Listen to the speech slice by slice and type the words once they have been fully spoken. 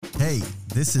Hey,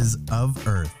 this is Of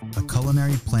Earth, a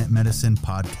culinary plant medicine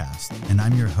podcast, and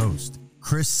I'm your host,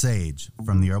 Chris Sage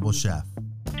from The Herbal Chef.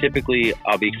 Typically,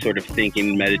 I'll be sort of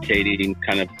thinking, meditating,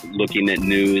 kind of looking at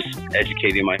news,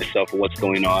 educating myself on what's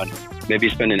going on. Maybe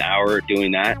spend an hour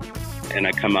doing that, and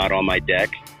I come out on my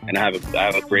deck, and I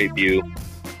have a great view,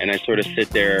 and I sort of sit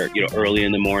there, early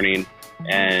in the morning,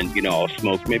 and I'll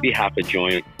smoke maybe half a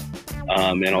joint,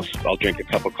 and I'll drink a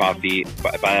cup of coffee.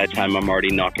 By that time, I'm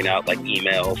already knocking out like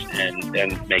emails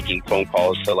and making phone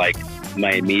calls to like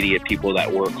my immediate people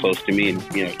that work close to me,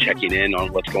 and checking in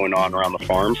on what's going on around the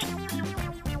farms.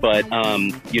 But,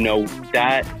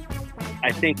 that,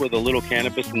 I think with a little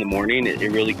cannabis in the morning, it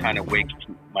really kind of wakes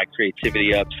my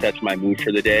creativity up, sets my mood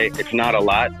for the day. It's not a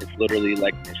lot. It's literally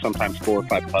like sometimes 4 or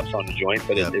 5 puffs on a joint,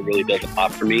 but it really does a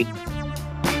pop for me.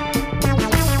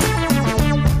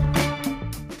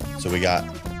 So we got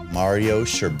Mario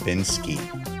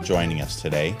Sherbinski joining us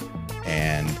today,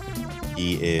 and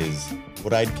he is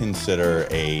what I'd consider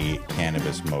a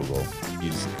cannabis mogul.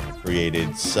 He's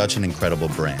created such an incredible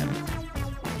brand.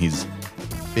 He's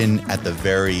been at the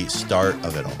very start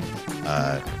of it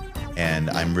all.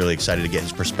 And I'm really excited to get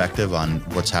his perspective on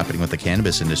what's happening with the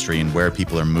cannabis industry and where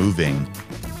people are moving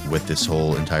with this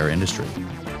whole entire industry.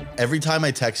 Every time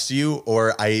I text you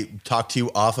or I talk to you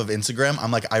off of Instagram,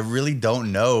 I'm like, I really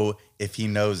don't know if he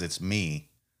knows it's me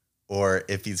or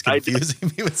if he's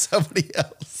confusing me with somebody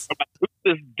else. Who's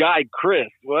this guy, Chris?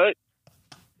 What?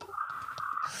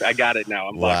 I got it now.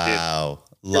 I'm locked in. Wow.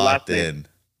 Locked in.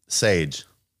 Sage.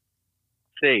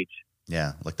 Sage.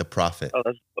 Yeah, like the prophet. Oh,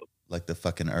 that's dope. Like the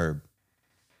fucking herb.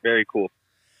 Very cool.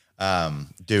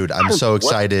 Dude, I'm so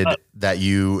excited that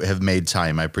you have made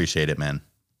time. I appreciate it, man.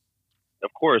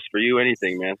 Of course, for you,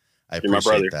 anything, man. I You're my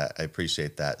brother.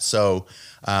 appreciate that. So,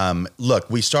 look,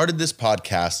 we started this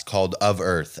podcast called Of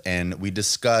Earth, and we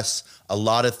discuss a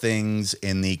lot of things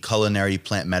in the culinary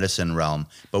plant medicine realm,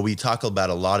 but we talk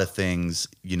about a lot of things,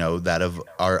 that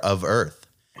are of Earth.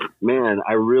 Man,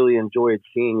 I really enjoyed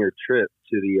seeing your trip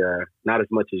to the, not as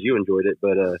much as you enjoyed it,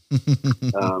 but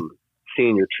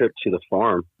seeing your trip to the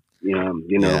farm,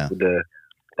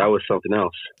 that was something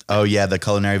else. Oh yeah, the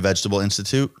Culinary Vegetable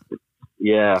Institute?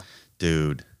 Yeah.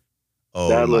 Dude.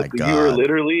 Oh my God. You were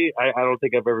literally, I don't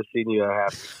think I've ever seen you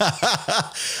happy.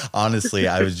 Honestly,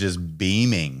 I was just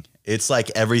beaming. It's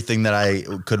like everything that I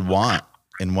could want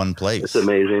in one place. It's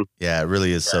amazing. Yeah, it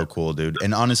really is so cool, dude.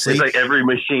 And honestly, it's like every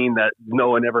machine that no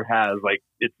one ever has, like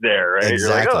it's there, right?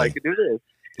 Exactly. You're like, oh, I could do this.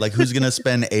 Like who's going to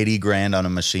spend 80 grand on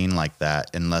a machine like that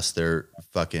unless they're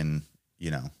fucking,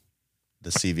 the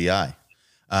CVI.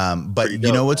 But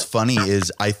what's funny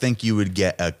is I think you would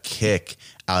get a kick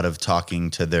out of talking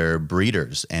to their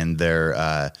breeders and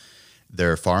their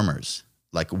farmers.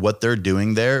 Like what they're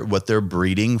doing there, what they're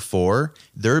breeding for,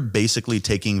 they're basically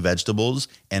taking vegetables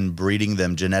and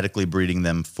genetically breeding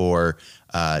them for,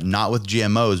 not with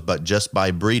GMOs, but just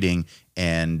by breeding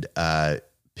and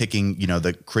picking,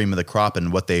 the cream of the crop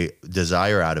and what they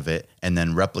desire out of it and then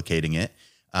replicating it.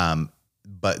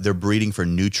 But they're breeding for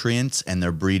nutrients and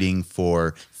they're breeding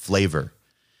for flavor.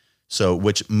 So,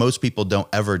 which most people don't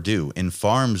ever do. In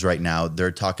farms right now,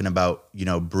 they're talking about,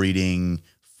 breeding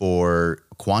for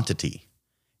quantity.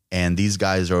 And these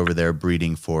guys are over there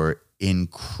breeding for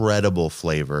incredible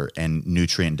flavor and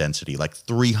nutrient density, like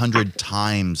 300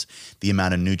 times the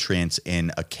amount of nutrients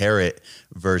in a carrot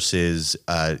versus,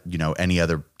 any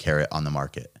other carrot on the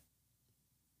market.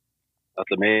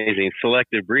 That's amazing.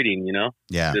 Selective breeding,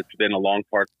 Yeah. It's been a long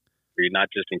part, not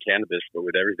just in cannabis, but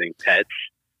with everything, pets.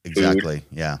 Exactly. Food,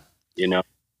 yeah.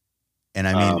 And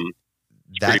I mean,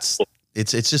 that's, cool.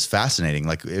 It's just fascinating.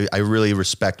 Like I really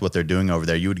respect what they're doing over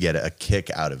there. You would get a kick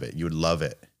out of it. You would love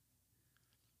it.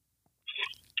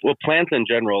 Well, plants in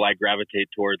general, I gravitate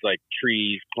towards like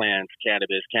trees, plants,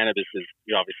 cannabis. Cannabis is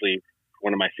obviously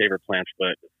one of my favorite plants,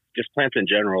 but just plants in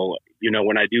general.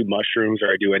 When I do mushrooms or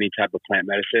I do any type of plant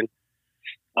medicine,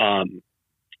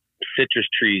 citrus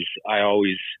trees, I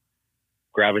always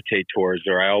gravitate towards,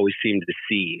 or I always seem to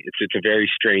see. It's a very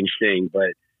strange thing,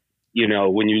 but when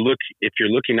if you're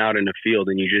looking out in a field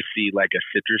and you just see like a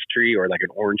citrus tree or like an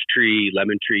orange tree,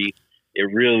 lemon tree, it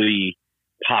really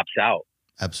pops out.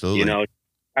 Absolutely.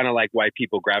 Kind of like why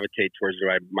people gravitate towards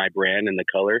my brand and the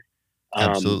color.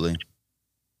 Absolutely.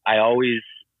 I always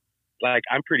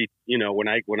I'm pretty, when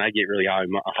I get really high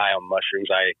on mushrooms,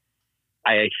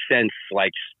 I sense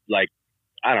like,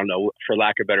 I don't know, for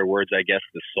lack of better words, I guess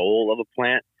the soul of a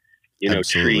plant,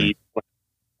 Absolutely. tree.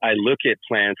 I look at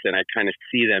plants and I kind of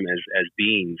see them as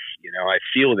beings, I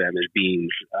feel them as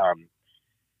beings.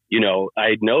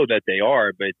 I know that they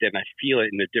are, but then I feel it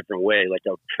in a different way, like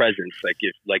a presence. Like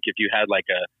if you had like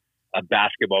a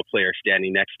basketball player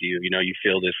standing next to you. You know, you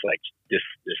feel this like this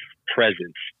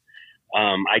presence.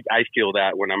 I feel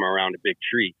that when I'm around a big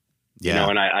tree, you know,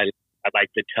 and I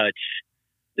like to touch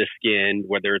the skin,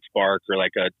 whether it's bark or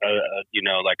like a you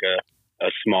know, like a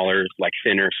smaller, like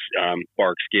thinner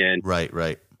bark skin.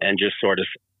 Right. And just sort of,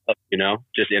 you know,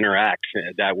 just interact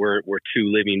that we're two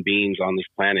living beings on this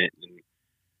planet. And,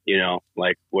 you know,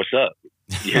 like, what's up?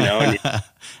 You know, and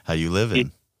how you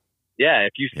living? Yeah.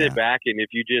 If you sit back and if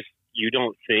you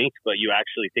don't think, but you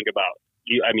actually think about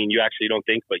you. I mean, you actually don't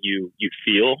think, but you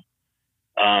feel.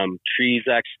 Trees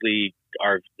actually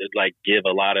are like give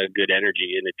a lot of good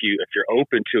energy, and if you're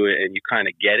open to it and you kind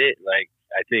of get it, like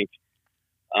I think,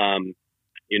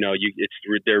 you know,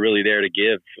 they're really there to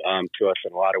give to us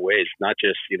in a lot of ways, not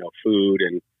just, you know, food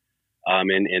and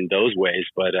in those ways,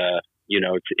 but you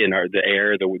know, it's in the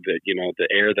air, you know, the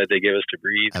air that they give us to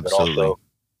breathe, Absolutely. But also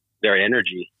their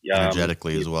energy,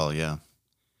 energetically as well. Yeah.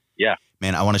 Yeah.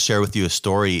 Man, I want to share with you a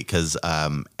story because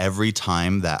every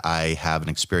time that I have an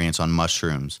experience on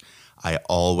mushrooms, I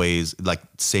always, like,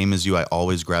 same as you, I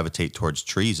always gravitate towards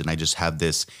trees, and I just have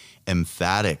this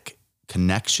emphatic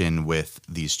connection with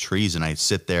these trees, and I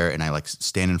sit there and I like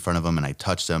stand in front of them and I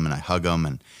touch them and I hug them,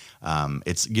 and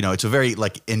it's, you know, it's a very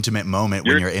like intimate moment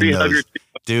when you're in those.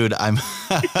 Dude, I'm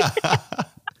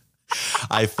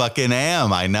I fucking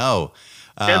am. I know.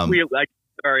 We like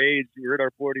our age, we're in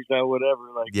our 40s now, whatever.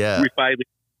 Like, we finally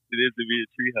it is to be a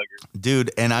tree hugger,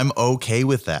 dude. And I'm okay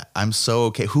with that. I'm so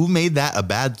okay. Who made that a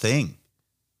bad thing?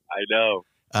 I know.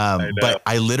 But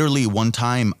I literally, one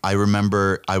time I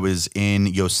remember I was in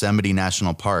Yosemite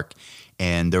National Park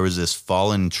and there was this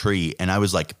fallen tree and I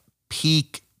was like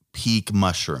peak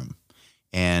mushroom.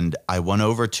 And I went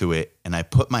over to it and I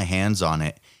put my hands on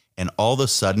it. And all of a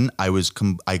sudden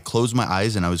I closed my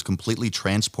eyes and I was completely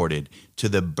transported to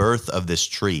the birth of this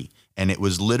tree. And it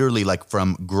was literally like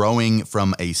from growing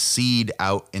from a seed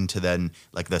out into then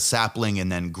like the sapling and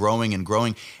then growing and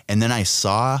growing. And then I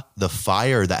saw the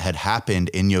fire that had happened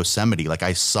in Yosemite. Like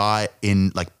I saw it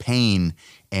in like pain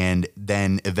and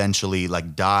then eventually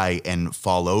like die and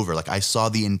fall over. Like I saw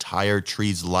the entire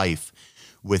tree's life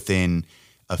within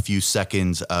a few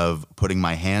seconds of putting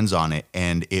my hands on it.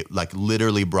 And it like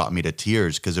literally brought me to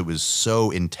tears because it was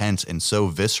so intense and so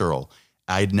visceral.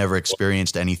 I'd never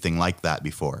experienced anything like that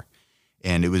before.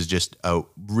 And it was just a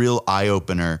real eye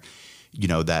opener, you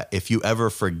know, that if you ever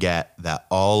forget that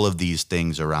all of these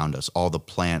things around us, all the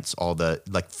plants, all the,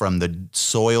 like from the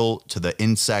soil to the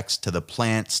insects, to the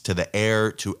plants, to the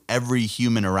air, to every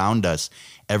human around us,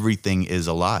 everything is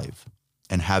alive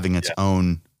and having its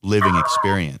own living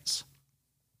experience.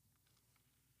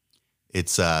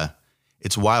 It's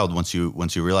wild once you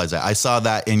realize that. I saw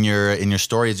that in your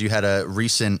stories. You had a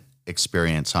recent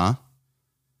experience, huh?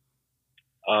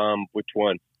 Which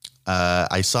one?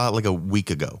 I saw it like a week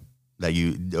ago that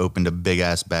you opened a big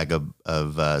ass bag of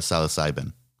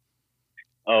psilocybin.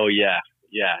 Oh yeah.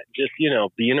 Just, you know,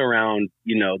 being around,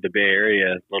 you know, the Bay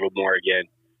Area a little more again.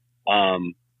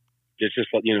 Just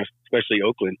you know, especially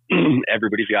Oakland,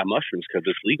 everybody's got mushrooms because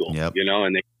it's legal. Yep. You know,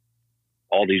 and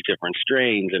all these different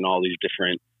strains and all these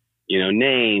different, you know,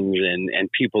 names and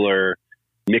people are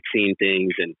mixing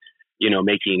things and, you know,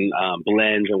 making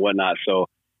blends and whatnot. So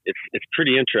it's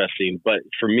pretty interesting. But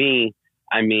for me,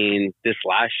 I mean, this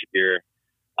last year,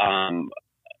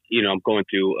 you know, I'm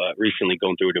recently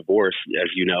going through a divorce, as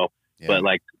you know, but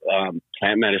like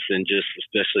plant medicine, just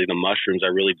especially the mushrooms,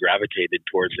 I really gravitated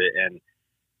towards it. And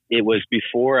it was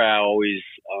before I always,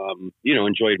 you know,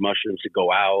 enjoyed mushrooms to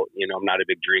go out. You know, I'm not a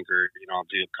big drinker. You know,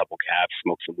 I'll do a couple caps,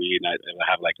 smoke some weed, and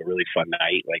I have like a really fun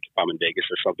night, like if I'm in Vegas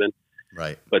or something.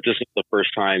 Right. But this is the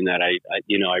first time that I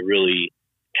you know, I really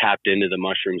tapped into the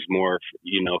mushrooms more,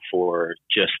 you know, for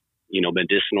just, you know,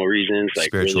 medicinal reasons, like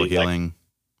spiritual really, healing,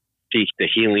 like, the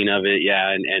healing of it.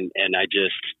 Yeah. And I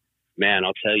just, man,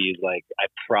 I'll tell you, like, I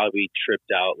probably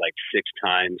tripped out like 6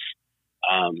 times,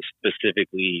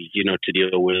 specifically, you know, to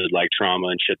deal with like trauma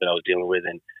and shit that I was dealing with.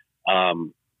 And,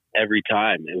 every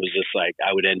time it was just like,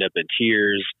 I would end up in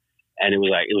tears and it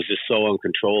was just so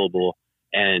uncontrollable.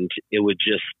 And it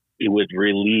would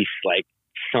release like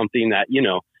something that, you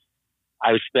know,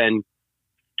 I would spend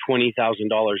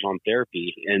 $20,000 on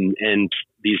therapy and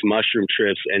these mushroom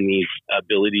trips and these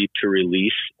ability to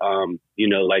release, you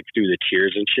know, like through the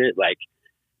tears and shit, like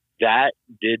that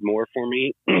did more for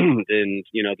me than,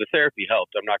 you know, the therapy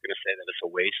helped. I'm not going to say that it's a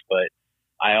waste, but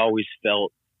I always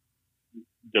felt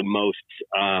the most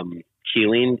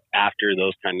healing after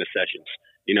those kind of sessions,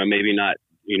 you know, maybe not,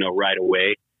 you know, right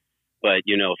away, but,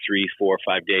 you know, 3, 4,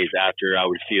 5 days after, I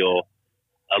would feel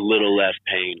a little less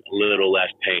pain, a little less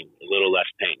pain, a little less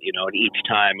pain, you know, and each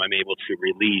time I'm able to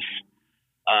release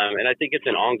And I think it's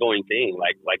an ongoing thing.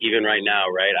 Like even right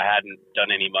now, right? I hadn't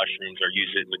done any mushrooms or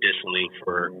used it medicinally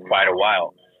for quite a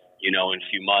while, in a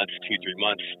few months, 2-3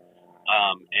 months.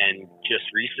 And just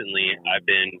recently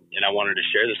and I wanted to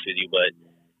share this with you, but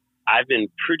I've been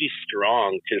pretty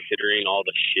strong considering all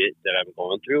the shit that I'm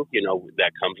going through,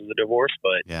 that comes with a divorce.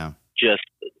 But yeah, just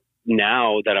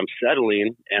now that I'm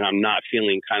settling and I'm not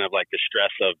feeling kind of like the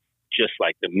stress of just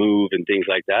like the move and things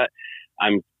like that,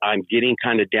 I'm getting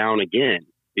kind of down again,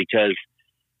 because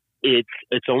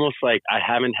it's almost like I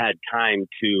haven't had time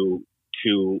to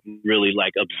really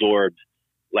like absorb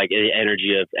like the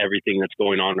energy of everything that's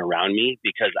going on around me,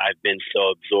 because I've been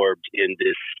so absorbed in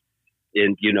this,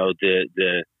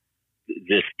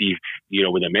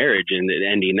 with a marriage and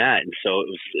ending that. And so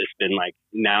it's been like,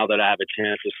 now that I have a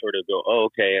chance to sort of go, oh,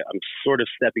 okay, I'm sort of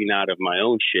stepping out of my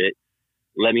own shit.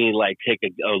 Let me like take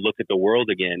a look at the world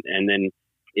again. And then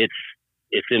it's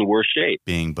in worse shape.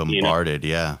 Being bombarded.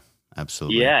 Yeah,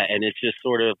 absolutely. Yeah. And it's just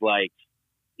sort of like,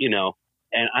 and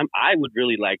I would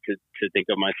really like to think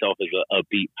of myself as a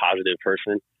upbeat, positive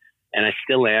person. And I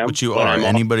still am. Which you are.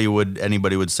 Anybody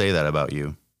would say that about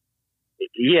you.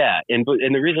 Yeah. And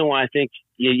the reason why I think,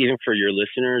 even for your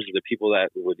listeners, the people that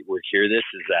would hear this,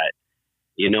 is that,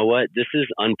 you know what, this is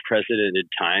unprecedented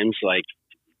times. Like,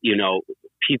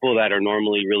 people that are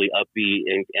normally really upbeat,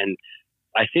 and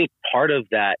I think part of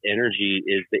that energy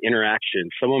is the interaction.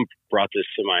 Someone brought this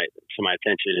to my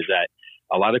attention, is that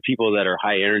a lot of people that are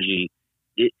high energy,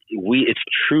 it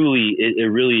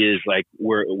really is like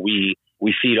we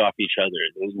feed off each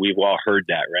other. We've all heard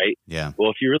that, right? Yeah.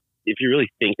 Well, if you really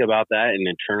think about that and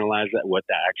internalize that, what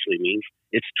that actually means,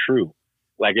 it's true.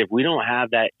 Like if we don't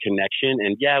have that connection,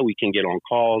 and yeah, we can get on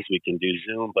calls, we can do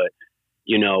Zoom, but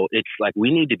it's like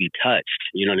we need to be touched.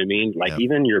 You know what I mean? Like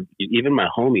even my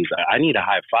homies, I need a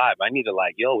high five. I need to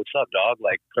like, yo, what's up, dog?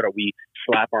 Like we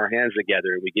slap our hands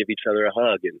together and we give each other a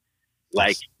hug, and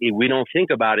like we don't think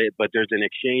about it, but there's an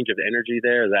exchange of energy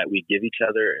there that we give each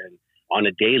other, and on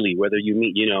a daily, whether you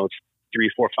meet, it's 3,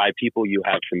 4, 5 people, you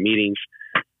have some meetings.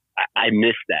 I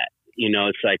miss that.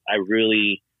 It's like I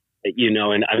really,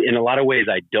 and in a lot of ways,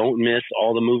 I don't miss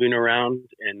all the moving around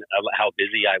and how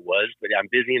busy I was, but I'm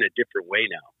busy in a different way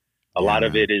now. A lot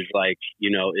of it is like,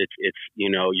 it's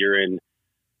you're in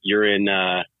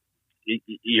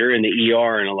the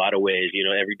ER in a lot of ways.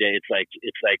 Every day it's like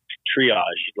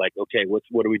triage. Like, okay,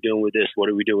 what are we doing with this? What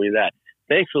are we doing with that?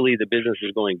 Thankfully, the business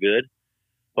is going good.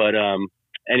 But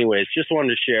anyways, just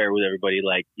wanted to share with everybody,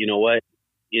 like, you know what,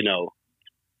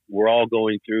 we're all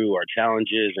going through our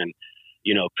challenges, and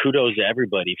kudos to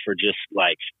everybody for just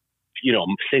like,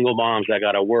 single moms that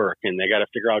got to work and they got to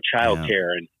figure out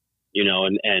childcare, and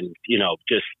and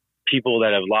just people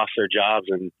that have lost their jobs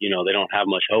and they don't have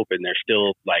much hope, and they're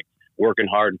still like working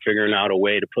hard and figuring out a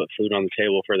way to put food on the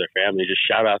table for their family. Just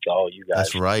shout out to all you guys.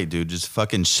 That's right, dude. Just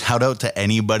fucking shout out to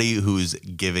anybody who's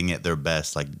giving it their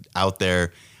best, like out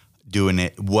there doing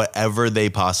it, whatever they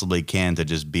possibly can to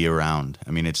just be around.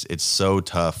 I mean, it's so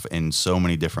tough in so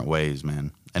many different ways,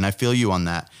 man. And I feel you on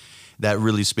that. That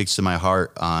really speaks to my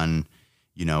heart on,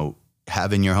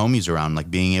 having your homies around,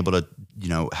 like being able to,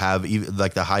 have even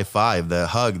like the high five, the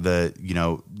hug, the,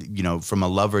 from a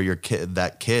lover,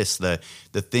 that kiss, the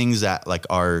things that like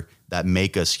that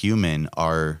make us human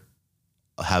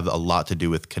have a lot to do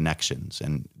with connections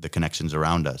and the connections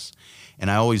around us. And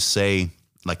I always say,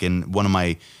 like in one of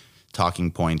my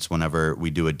talking points whenever we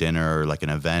do a dinner or like an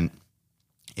event,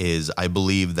 is I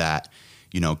believe that,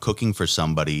 cooking for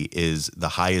somebody is the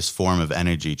highest form of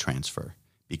energy transfer,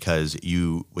 because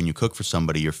when you cook for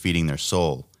somebody, you're feeding their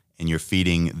soul and you're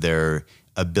feeding their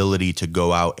ability to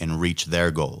go out and reach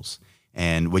their goals.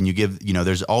 And when you give,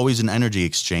 there's always an energy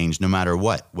exchange no matter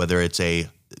what, whether it's a,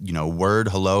 word,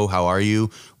 hello, how are you?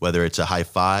 Whether it's a high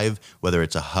five, whether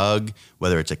it's a hug,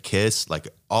 whether it's a kiss, like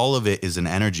all of it is an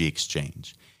energy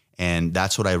exchange. And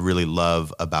that's what I really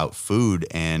love about food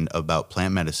and about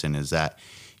plant medicine, is that,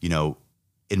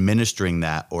 administering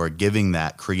that or giving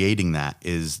that, creating that,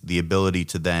 is the ability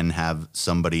to then have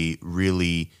somebody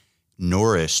really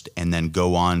nourished and then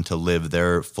go on to live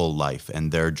their full life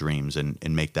and their dreams and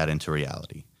make that into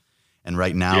reality. And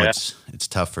right now it's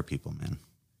tough for people, man.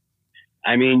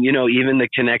 I mean, even the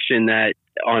connection that,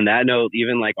 on that note,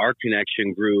 even like our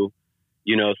connection grew,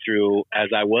 through, as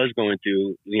I was going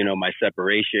through, my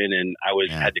separation, and I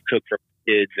had to cook for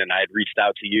kids, and I had reached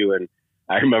out to you, and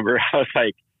I remember I was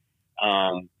like,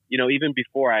 even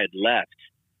before I had left,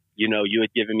 you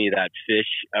had given me that fish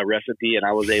recipe, and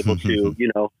I was able to,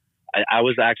 I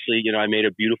was actually, I made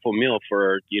a beautiful meal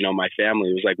for, my family.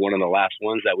 It was like one of the last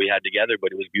ones that we had together,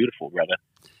 but it was beautiful, brother.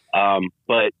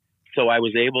 But so I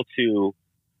was able to,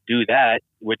 do that,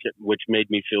 which made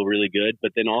me feel really good.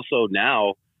 But then also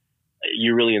now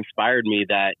you really inspired me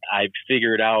that I've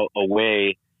figured out a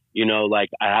way, you know,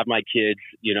 like I have my kids,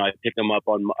 you know, I pick them up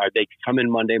they come in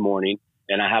Monday morning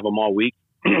and I have them all week.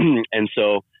 And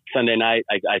so Sunday night,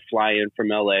 I fly in from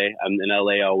LA. I'm in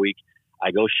LA all week.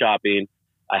 I go shopping.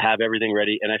 I have everything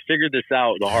ready. And I figured this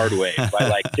out the hard way by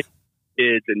like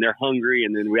kids and they're hungry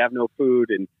and then we have no food.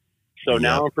 And so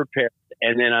now I'm prepared.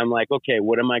 And then I'm like, okay,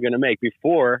 what am I going to make?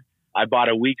 Before I bought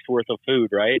a week's worth of food,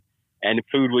 right? And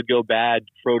food would go bad,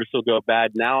 produce will go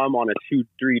bad. Now I'm on a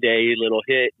 2-3 day little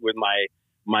hit with my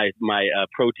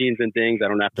proteins and things. I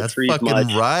don't have to freeze much. That's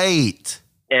fucking right.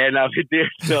 And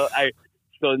so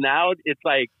now it's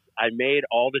like I made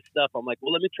all this stuff. I'm like,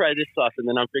 well, let me try this sauce, and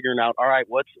then I'm figuring out, all right,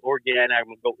 what's organic?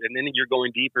 And then you're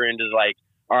going deeper into like,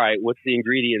 all right, what's the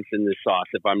ingredients in this sauce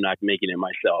if I'm not making it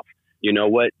myself? You know,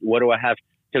 what do I have?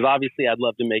 Because obviously I'd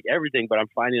love to make everything, but I'm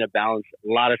finding a balance. A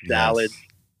lot of salads. Yes.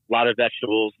 A lot of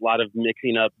vegetables, a lot of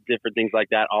mixing up different things like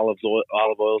that, olive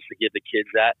oils to give the kids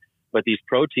that, but these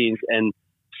proteins. And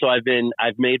so I've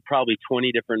made probably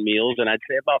 20 different meals, and I'd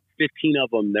say about 15 of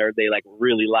them they like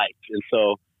really liked. And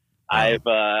so I'm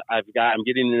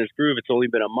getting in this groove. It's only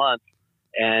been a month,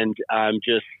 and I'm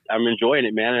enjoying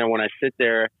it, man. And when I sit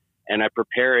there and I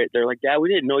prepare it, they're like, "Dad, we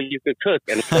didn't know you could cook."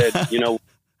 And I said, you know,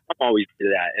 I always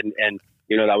do that. And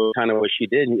you know, that was kind of what she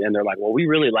did. And they're like, "Well, we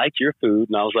really liked your food."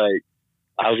 And I was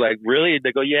like, really?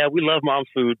 They go, "Yeah, we love Mom's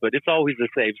food, but it's always the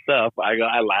same stuff."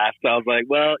 I laughed. I was like,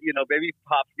 well, you know, maybe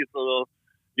Pops get a little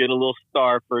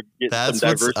star for getting some diversity.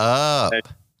 That's what's up.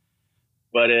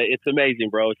 But it's amazing,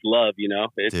 bro. It's love, you know.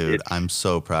 Dude, I'm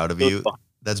so proud of you.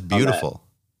 That's beautiful.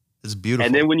 It's beautiful.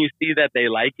 And then when you see that they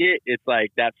like it, it's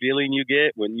like that feeling you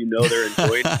get when you know they're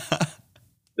enjoying it.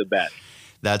 The best.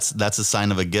 That's a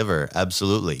sign of a giver.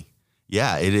 Absolutely.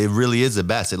 Yeah, it really is the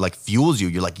best. It like fuels you.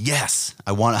 You're like, yes,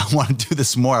 I want to do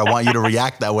this more. I want you to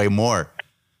react that way more.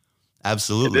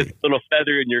 Absolutely. This little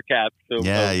feather in your cap. So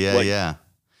yeah.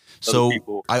 So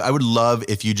I would love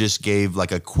if you just gave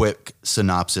like a quick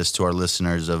synopsis to our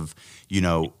listeners of, you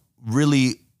know,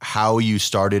 really how you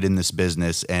started in this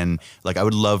business. And like, I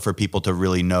would love for people to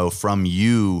really know from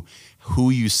you who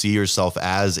you see yourself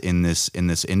as in this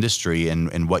industry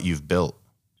and what you've built.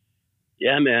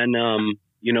 Yeah, man.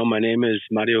 You know, my name is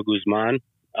Mario Guzman.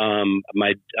 I'm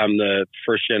the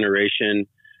first generation.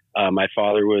 My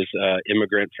father was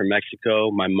immigrant from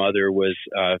Mexico. My mother was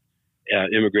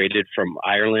immigrated from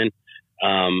Ireland.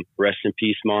 Rest in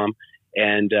peace, Mom.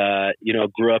 And, you know,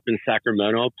 grew up in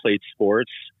Sacramento, played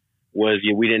sports.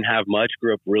 We didn't have much,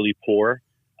 grew up really poor.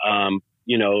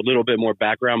 You know, a little bit more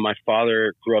background. My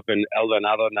father grew up in El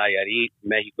Venado, Nayarit,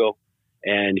 Mexico.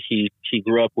 And he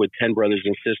grew up with 10 brothers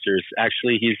and sisters.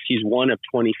 Actually, he's one of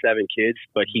 27 kids,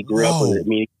 but he grew up with a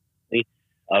community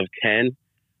of 10.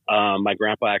 My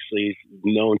grandpa actually has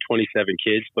known 27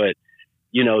 kids, but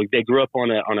you know, they grew up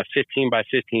on a 15 by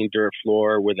 15 dirt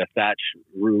floor with a thatch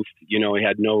roof. You know, he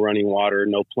had no running water,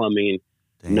 no plumbing,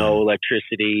 no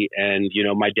electricity, and you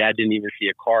know, my dad didn't even see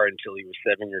a car until he was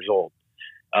 7 years old.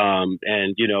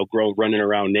 And you know, running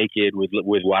around naked with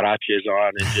huaraches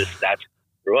on, and just that's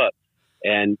grew up.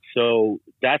 And so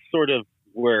that's sort of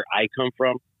where I come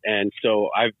from. And so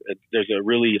there's a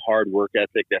really hard work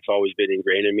ethic that's always been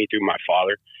ingrained in me through my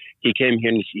father. He came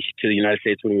here to the United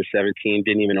States when he was 17,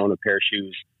 didn't even own a pair of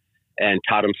shoes, and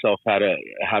taught himself taught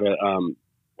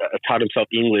himself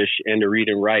English and to read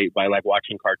and write by like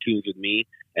watching cartoons with me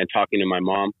and talking to my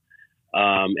mom.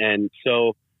 And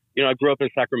so, you know, I grew up in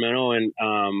Sacramento, and,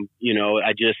 you know,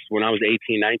 when I was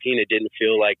 18, 19, it didn't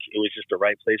feel like it was just the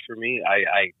right place for me.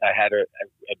 I had a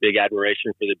big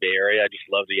admiration for the Bay Area. I just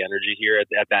loved the energy here.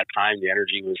 At that time, the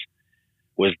energy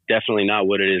was definitely not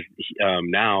what it is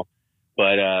now,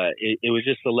 but it was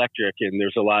just electric. And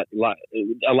there's a lot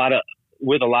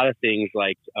of things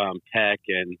like tech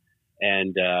and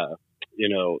you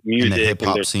know, music, and the hip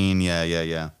hop scene.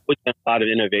 Yeah. With a lot of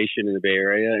innovation in the Bay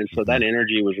Area. And so that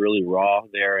energy was really raw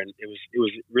there. And it was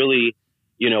really,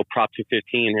 you know, Prop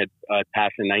 215 had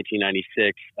passed in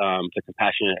 1996, the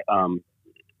Compassionate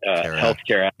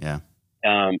Healthcare Act. Yeah.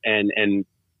 And,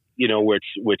 you know,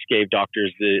 which gave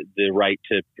doctors the right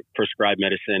to prescribe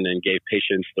medicine and gave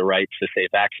patients the right to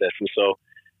safe access. And so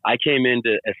I came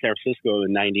into San Francisco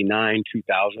in 99,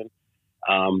 2000.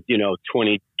 You know,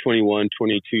 21,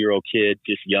 22-year-old kid,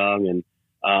 just young. And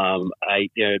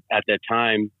at that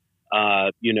time,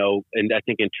 you know, and I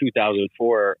think in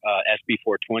 2004, SB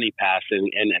 420 passed,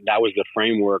 and that was the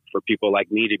framework for people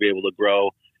like me to be able to grow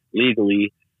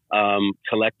legally,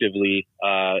 collectively,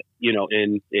 you know,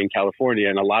 in California.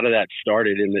 And a lot of that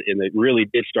started really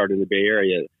did start in the Bay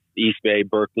Area, the East Bay,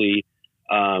 Berkeley,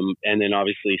 And then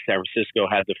obviously San Francisco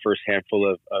had the first handful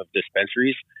of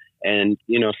dispensaries. And,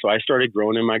 so I started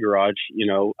growing in my garage.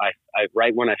 I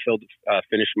right when I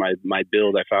finished my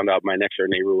build, I found out my next door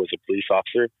neighbor was a police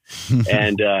officer,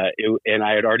 and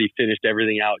I had already finished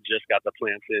everything out, just got the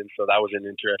plants in. So that was an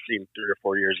interesting 3 or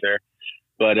 4 years there.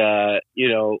 But,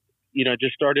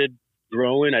 just started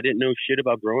growing. I didn't know shit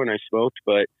about growing. I smoked,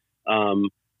 but,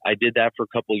 I did that for a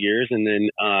couple of years. And then,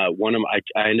 I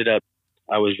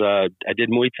did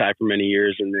Muay Thai for many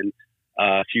years. And then,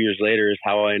 a few years later is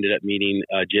how I ended up meeting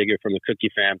Jigga from the Cookie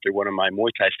Fam through one of my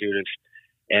Muay Thai students.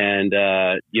 And,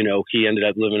 he ended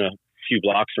up living a few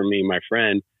blocks from me, my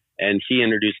friend, and he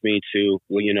introduced me to,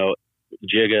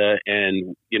 Jigga,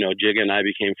 and, Jigga and I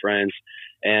became friends,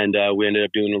 and we ended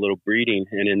up doing a little breeding.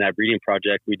 And in that breeding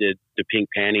project, we did the pink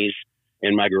panties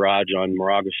in my garage on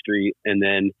Moraga Street. And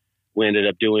then we ended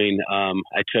up doing,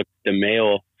 I took the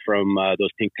male from those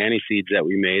pink panty seeds that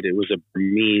we made. It was a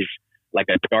Burmese, like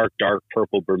a dark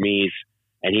purple Burmese,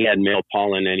 and he had male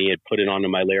pollen, and he had put it onto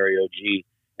my Larry OG,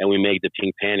 and we made the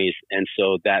pink panties. And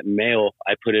so that male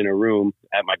I put in a room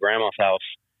at my grandma's house.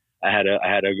 I had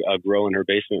a grow in her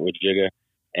basement with Jigga,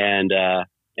 and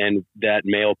that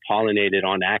male pollinated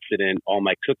on accident all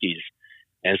my cookies.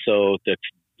 And so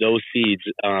those seeds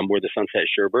were the Sunset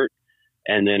Sherbert,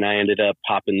 and then I ended up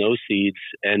popping those seeds,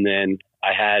 and then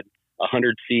I had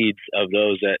 100 seeds of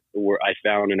those that I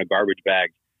found in a garbage bag.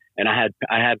 And I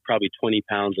had probably 20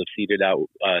 pounds of seeded out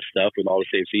stuff with all the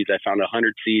same seeds. I found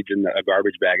 100 seeds in a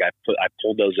garbage bag. I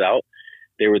pulled those out.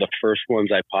 They were the first ones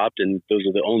I popped, and those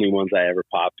are the only ones I ever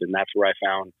popped. And that's where I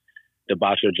found the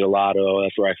Bacho Gelato.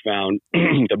 That's where I found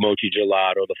the Mochi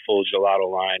Gelato, the full gelato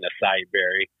line, acai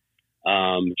berry,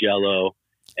 Jello.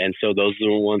 And so those are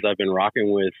the ones I've been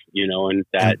rocking with, and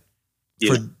that.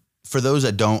 For those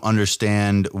that don't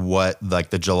understand what like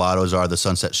the gelatos are, the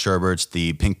Sunset Sherberts,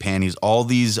 the pink panties, all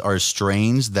these are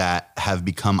strains that have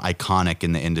become iconic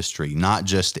in the industry, not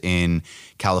just in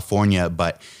California,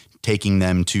 but taking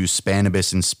them to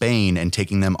Spanibus in Spain and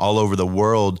taking them all over the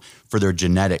world for their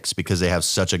genetics because they have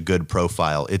such a good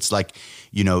profile. It's like,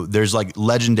 there's like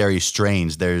legendary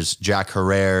strains. There's Jack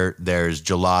Herrera, there's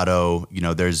Gelato,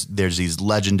 there's these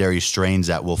legendary strains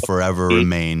that will forever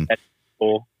remain.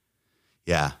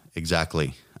 Yeah,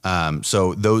 exactly.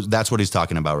 So that's what he's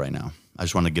talking about right now. I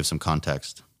just want to give some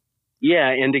context. Yeah.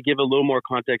 And to give a little more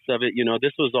context of it,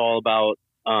 this was all about,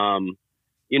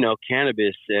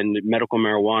 cannabis and medical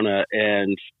marijuana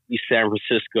and San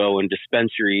Francisco and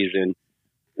dispensaries and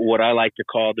what I like to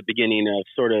call the beginning of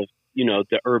sort of,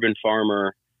 the urban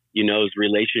farmer,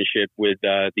 relationship with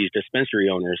these dispensary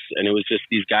owners. And it was just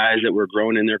these guys that were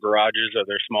growing in their garages or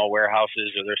their small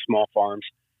warehouses or their small farms.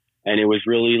 And it was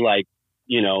really like,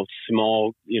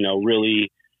 small,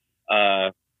 really,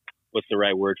 what's the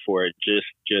right word for it?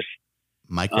 Just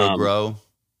micro grow.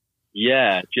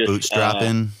 Yeah. Just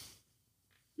bootstrapping.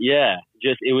 Yeah.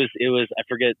 It was, I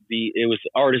forget it was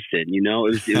artisan, it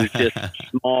was just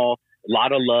small, a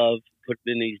lot of love put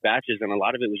in these batches. And a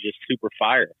lot of it was just super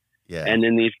fire. Yeah. And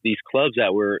then these clubs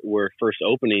that were first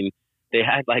opening, they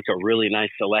had like a really nice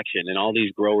selection and all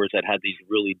these growers that had these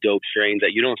really dope strains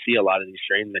that you don't see a lot of these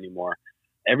strains anymore.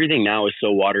 Everything now is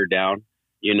so watered down,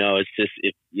 it's just,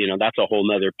 that's a whole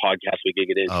nother podcast we could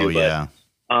get into. Oh, yeah.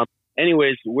 But,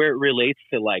 anyways, where it relates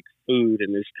to like food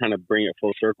and just kind of bring it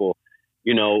full circle,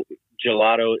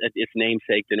 Gelato, it's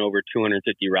namesaked in over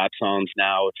 250 rap songs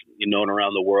now. It's known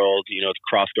around the world, it's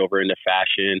crossed over into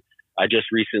fashion. I just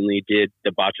recently did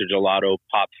the Bacho Gelato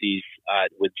Popsies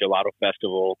with Gelato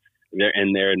Festival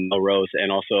there in Melrose.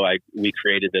 And also we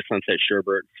created the Sunset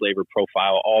Sherbert flavor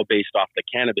profile, all based off the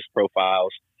cannabis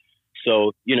profiles.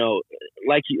 So,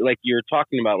 like you're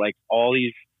talking about, like all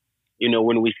these,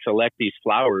 when we select these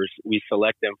flowers, we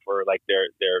select them for like their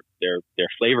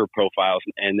flavor profiles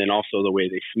and then also the way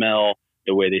they smell,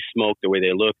 the way they smoke, the way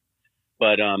they look.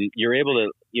 But you're able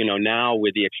to, now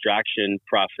with the extraction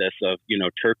process of,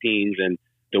 terpenes and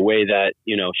the way that,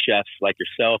 chefs like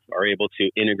yourself are able to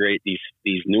integrate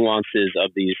these nuances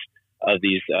of these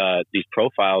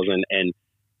profiles and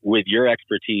with your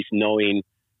expertise knowing,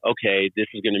 okay, this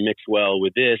is going to mix well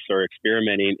with this or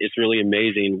experimenting. It's really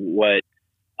amazing what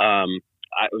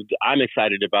I'm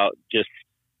excited about, just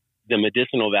the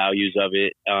medicinal values of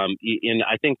it. And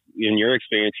I think in your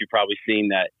experience, you've probably seen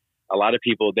that a lot of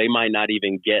people, they might not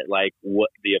even get like what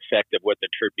the effect of what the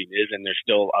terpene is. And there's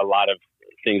still a lot of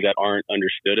things that aren't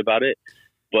understood about it.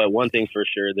 But one thing for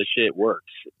sure, the shit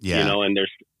works, and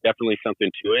there's definitely something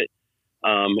to it.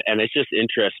 And it just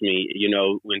interests me,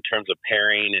 in terms of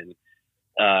pairing and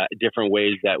different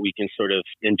ways that we can sort of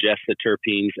ingest the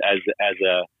terpenes as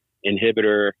a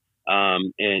inhibitor,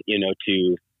 and,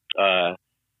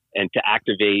 and to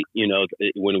activate, you know,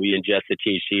 when we ingest the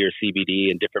THC or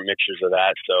CBD and different mixtures of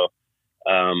that. So,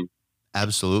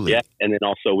 absolutely. Yeah. And then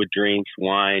also with drinks,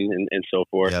 wine, and so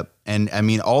forth. Yep. And I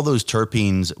mean, all those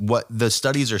terpenes, what the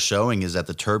studies are showing is that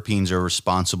the terpenes are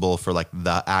responsible for like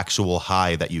the actual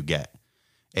high that you get.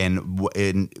 And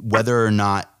whether or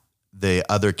not the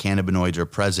other cannabinoids are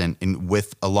present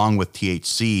along with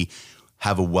THC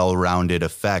have a well-rounded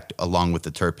effect along with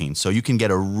the terpenes. So you can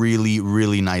get a really,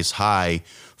 really nice high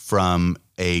from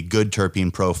a good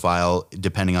terpene profile,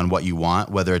 depending on what you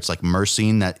want, whether it's like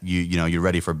myrcene that you're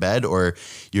ready for bed, or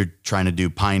you're trying to do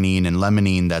pinene and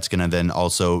limonene that's going to then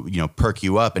also, perk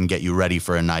you up and get you ready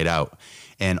for a night out.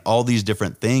 And all these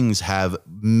different things have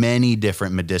many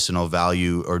different medicinal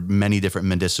value or many different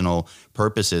medicinal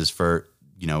purposes for,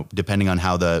 depending on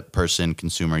how the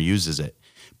consumer uses it.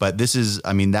 But that's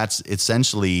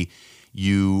essentially,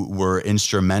 you were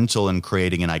instrumental in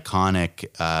creating an iconic,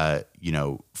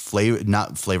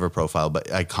 not flavor profile, but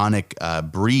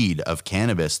iconic breed of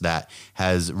cannabis that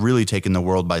has really taken the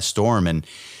world by storm. And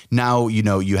now,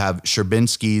 you have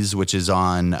Sherbinski's, which is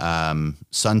on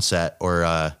Sunset,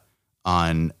 or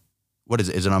on, what is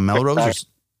it? Is it on Melrose?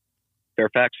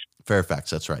 Fairfax,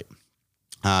 that's right.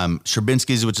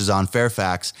 Sherbinski's, which is on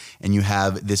Fairfax, and you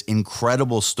have this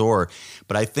incredible store.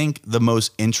 But I think the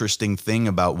most interesting thing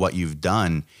about what you've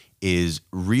done is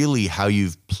really how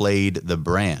you've played the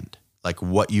brand, like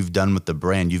what you've done with the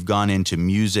brand. You've gone into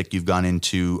music, you've gone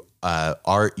into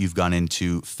art, you've gone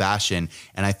into fashion.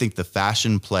 And I think the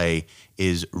fashion play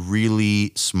is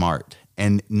really smart.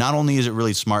 And not only is it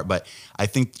really smart, but I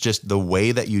think just the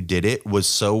way that you did it was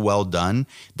so well done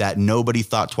that nobody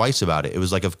thought twice about it. It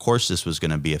was like, of course, this was going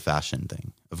to be a fashion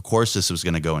thing. Of course, this was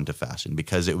going to go into fashion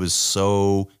because it was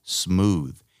so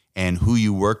smooth. And who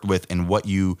you worked with and what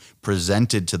you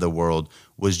presented to the world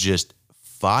was just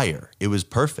fire. It was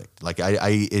perfect. Like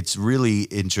it's really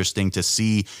interesting to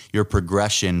see your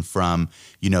progression from,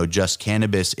 just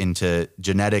cannabis into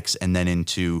genetics and then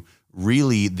into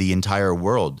really the entire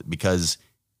world, because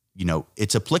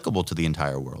it's applicable to the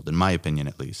entire world, in my opinion,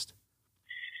 at least.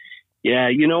 Yeah,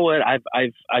 you know what? I'm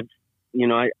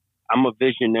a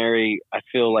visionary. I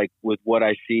feel like with what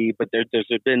I see, but there's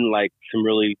been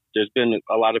there's been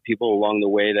a lot of people along the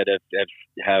way that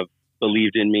have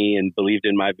believed in me and believed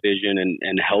in my vision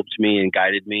and helped me and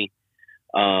guided me.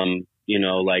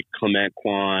 Like Clement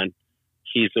Kwan,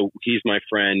 he's my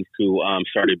friend who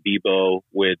started Bebo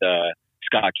with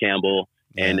Scott Campbell.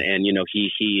 And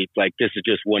he like, this is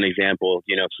just one example.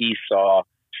 He saw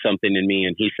something in me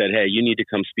and he said, hey, you need to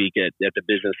come speak at the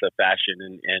Business of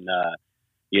Fashion and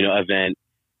event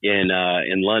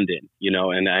in London,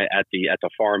 and at the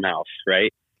farmhouse.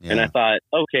 Right. Yeah. And I thought,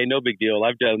 okay, no big deal.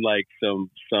 I've done like some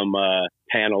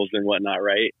panels and whatnot.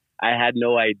 Right. I had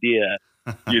no idea,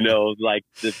 like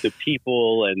the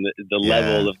people and the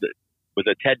level of was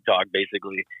a TED Talk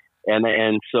basically.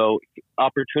 And so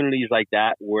opportunities like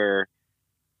that where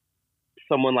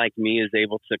someone like me is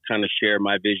able to kind of share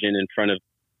my vision in front of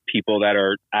people that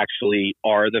are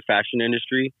the fashion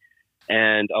industry.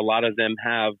 And a lot of them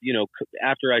have,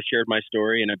 after I shared my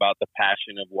story and about the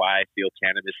passion of why I feel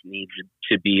cannabis needs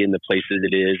to be in the places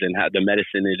it is and how the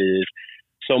medicine it is,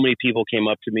 so many people came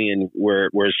up to me and were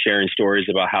sharing stories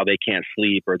about how they can't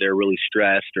sleep or they're really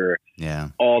stressed or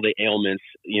all the ailments,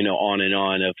 on and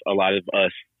on of a lot of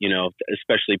us,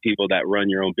 especially people that run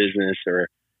your own business or,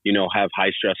 have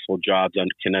high stressful jobs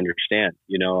can understand,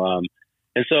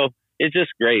 and so it's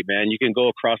just great, man. You can go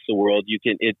across the world.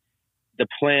 The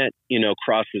plant,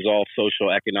 crosses all social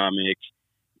economic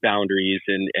boundaries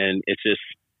and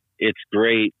it's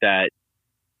great that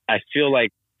I feel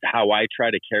like how I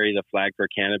try to carry the flag for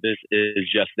cannabis is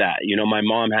just that. My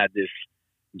mom had this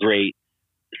great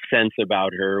sense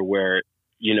about her where,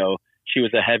 she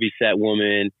was a heavy set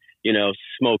woman,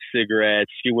 smoked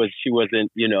cigarettes. She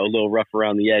wasn't, a little rough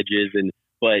around the edges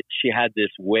but she had this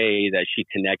way that she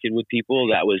connected with people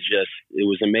that was it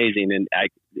was amazing.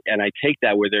 And I take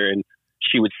that with her and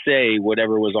she would say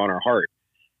whatever was on her heart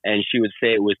and she would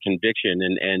say it with conviction.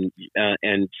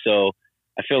 And so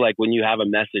I feel like when you have a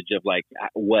message of like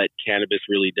what cannabis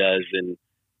really does and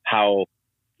how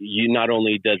you not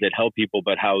only does it help people,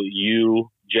 but how you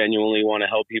genuinely want to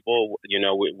help people,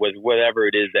 with whatever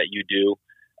it is that you do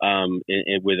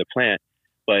with a plant,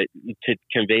 but to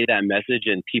convey that message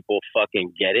and people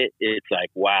fucking get it, it's like,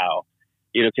 wow,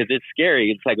 because it's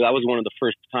scary. It's like, that was one of the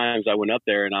first times I went up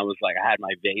there and I was like, I had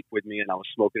my vape with me and I was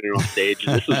smoking it on stage.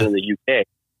 And this was in the UK.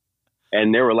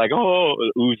 And they were like, oh,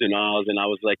 oohs and ahs. And I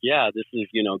was like, yeah, this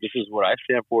is what I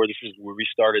stand for. This is where we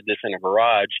started this in a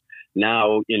garage.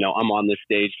 Now, I'm on this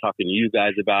stage talking to you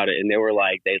guys about it. And they were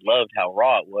like, they loved how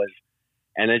raw it was.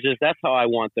 And that's how I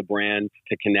want the brand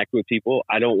to connect with people.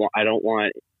 I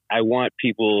want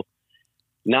people,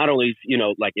 not only,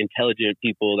 like intelligent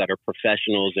people that are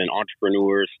professionals and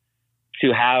entrepreneurs,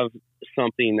 to have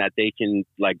something that they can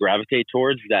like gravitate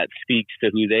towards that speaks to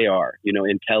who they are,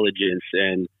 intelligence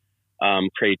and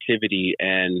creativity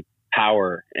and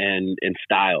power and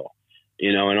style,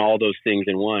 and all those things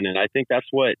in one. And I think that's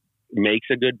what makes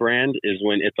a good brand, is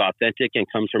when it's authentic and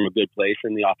comes from a good place.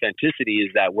 And the authenticity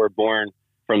is that we're born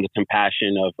from the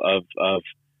compassion of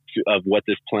what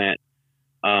this plant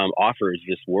offers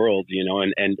this world,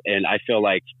 and I feel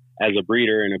like as a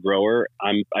breeder and a grower,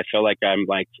 I feel like I'm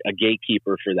like a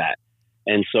gatekeeper for that.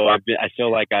 And so I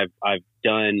feel like I've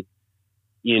done,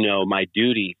 my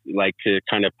duty, like to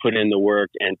kind of put in the work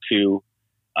and to,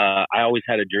 I always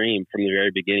had a dream from the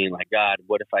very beginning, like, God,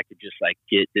 what if I could just like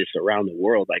get this around the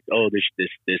world? Like, oh, this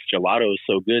gelato is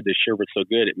so good. This sherbet's so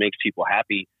good. It makes people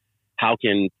happy. How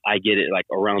can I get it like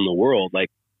around the world?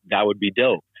 Like, that would be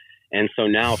dope. And so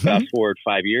now fast forward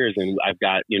 5 years and I've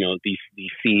got, these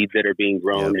seeds that are being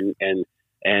grown and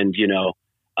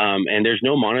there's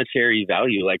no monetary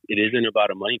value. Like, it isn't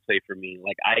about a money play for me.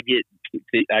 Like, I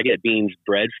get beans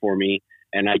bred for me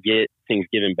and I get things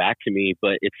given back to me,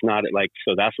 but it's not like,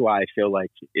 so that's why I feel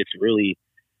like it's really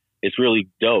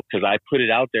dope, because I put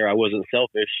it out there. I wasn't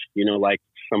selfish, like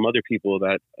some other people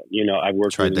that, I've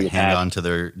worked with. Tried to hang on to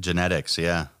their genetics.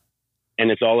 Yeah. And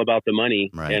it's all about the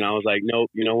money. Right. And I was like, nope,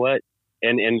 you know what?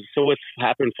 And so what's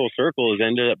happened full circle is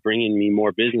ended up bringing me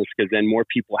more business, because then more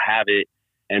people have it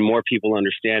and more people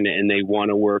understand it and they want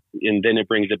to work. And then it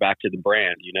brings it back to the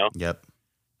brand, Yep.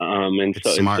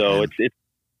 It's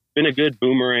been a good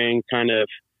boomerang kind of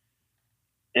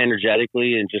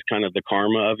energetically and just kind of the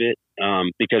karma of it.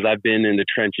 Because I've been in the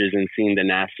trenches and seen the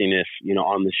nastiness,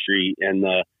 on the street, and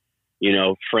the,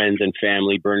 friends and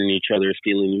family burning each other,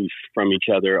 stealing from each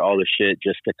other, all the shit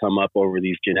just to come up over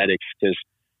these genetics. Because,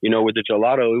 with the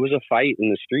gelato, it was a fight in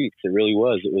the streets. It really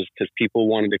was. It was because people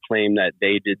wanted to claim that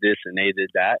they did this and they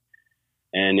did that.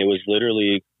 And it was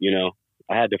literally,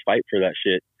 I had to fight for that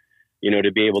shit,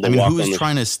 to be able to walk on who's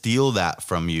trying to steal that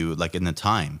from you, like in the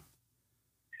time?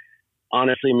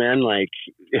 Honestly, man, like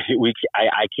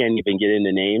I can't even get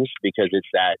into names, because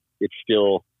it's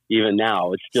still, even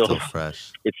now, it's still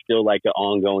fresh. It's still like an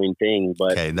ongoing thing.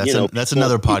 But okay, that's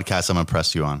another podcast I'm gonna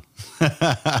press you on.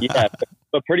 Yeah,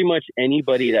 but pretty much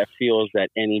anybody that feels that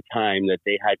any time that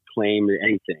they had claimed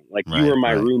anything, like you were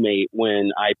my roommate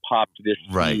when I popped this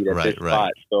seed at this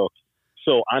spot,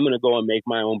 so I'm gonna go and make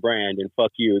my own brand and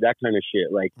fuck you, that kind of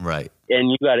shit. Like,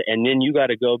 and then you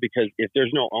gotta go, because if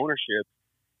there's no ownership,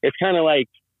 it's kind of like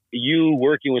you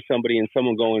working with somebody and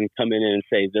someone come in and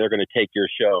say they're going to take your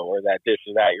show or that this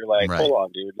or that. You're like, hold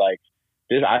on, dude. Like,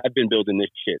 this, I've been building this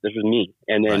shit. This is me.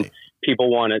 And then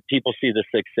people see the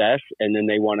success, and then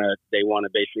they want to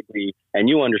basically, and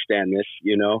you understand this,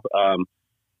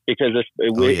 because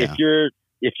if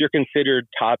you're considered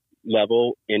top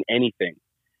level in anything,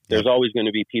 there's always going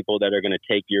to be people that are going to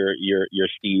take your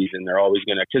steez, and they're always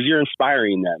going to, because you're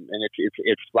inspiring them, and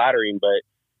it's flattering, but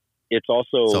it's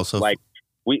also like,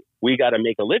 we got to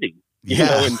make a living,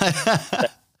 know, and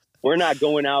we're not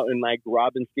going out and like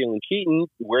robbing, stealing, cheating.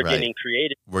 We're getting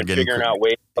creative. We're figuring out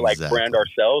ways to like brand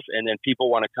ourselves. And then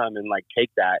people want to come and like take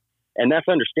that. And that's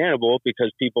understandable,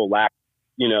 because people lack,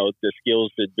 the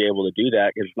skills to be able to do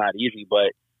that. It's not easy,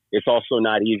 but it's also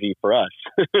not easy for us.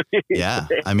 Yeah.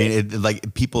 I mean,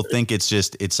 like people think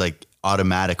it's like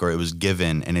automatic, or it was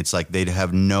given, and it's like they'd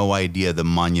have no idea the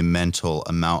monumental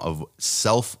amount of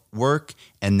self work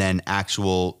and then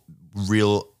actual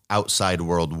real outside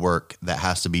world work that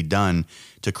has to be done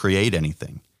to create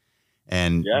anything.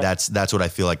 And that's what I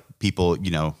feel like people,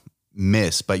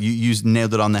 miss, but you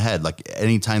nailed it on the head. Like,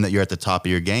 anytime that you're at the top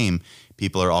of your game,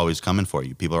 people are always coming for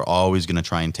you. People are always going to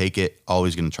try and take it,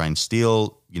 always going to try and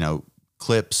steal,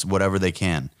 clips, whatever they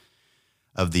can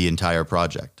of the entire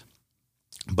project.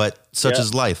 But such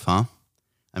is life, huh?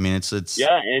 I mean, it's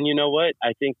and you know what?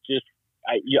 I think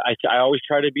I always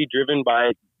try to be driven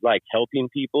by like helping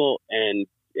people and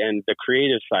the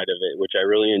creative side of it, which I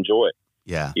really enjoy.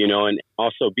 Yeah. And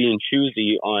also being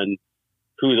choosy on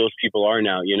who those people are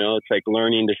now. It's like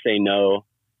learning to say no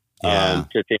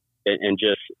to things, and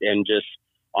just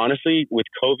honestly, with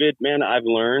COVID, man, I've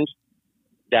learned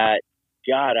that,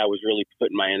 God, I was really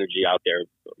putting my energy out there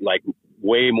like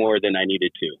way more than I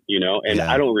needed to, and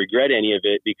I don't regret any of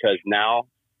it, because now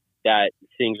that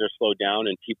things are slowed down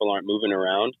and people aren't moving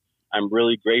around, I'm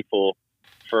really grateful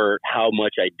for how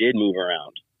much I did move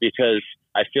around, because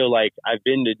I feel like I've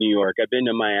been to New York, I've been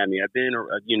to Miami, I've been,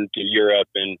 to Europe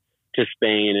and to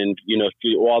Spain, and,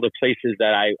 to all the places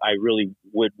that I really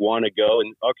would want to go.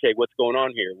 And okay, what's going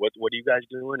on here? What are you guys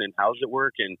doing, and how's it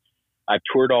work? And I've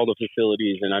toured all the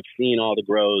facilities, and I've seen all the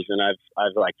grows, and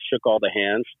I've like shook all the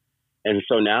hands. And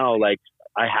so now, like,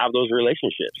 I have those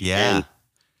relationships. Yeah.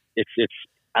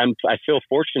 And I feel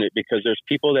fortunate because there's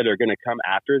people that are going to come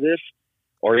after this,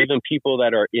 or even people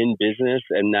that are in business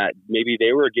and that maybe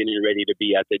they were getting ready to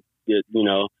be at the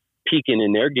peaking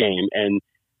in their game, and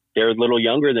they're a little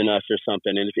younger than us or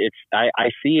something. And I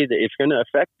see that it's going to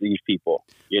affect these people,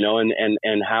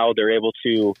 and how they're able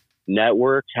to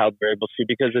network, how they're able to,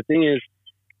 because the thing is,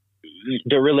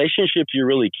 the relationships you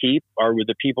really keep are with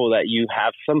the people that you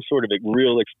have some sort of a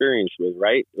real experience with,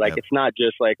 right? Like, It's not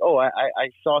just like, oh, I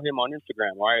saw him on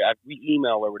Instagram, or we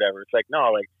email or whatever. It's like,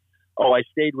 no, like, oh, I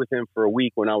stayed with him for a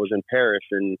week when I was in Paris,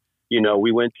 and,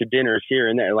 we went to dinners here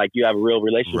and there. Like, you have real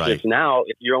relationships. Right. Now,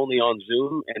 if you're only on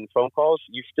Zoom and phone calls,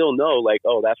 you still know, like,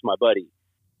 oh, that's my buddy.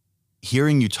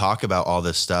 Hearing you talk about all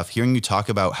this stuff, hearing you talk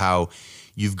about how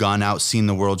you've gone out, seen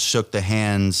the world, shook the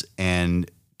hands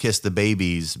and kissed the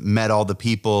babies, met all the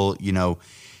people,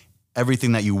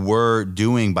 everything that you were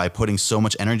doing by putting so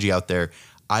much energy out there.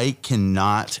 I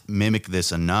cannot mimic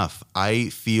this enough. I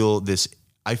feel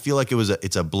like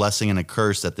it's a blessing and a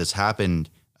curse that this happened,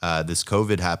 this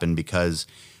COVID happened, because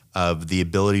of the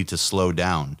ability to slow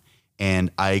down.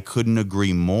 And I couldn't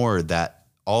agree more that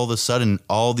all of a sudden,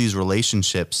 all these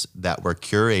relationships that were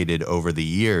curated over the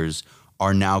years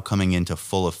are now coming into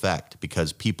full effect,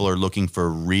 because people are looking for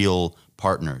real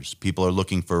partners. People are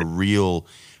looking for real,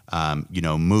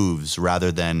 moves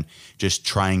rather than just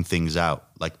trying things out.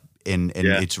 Like, and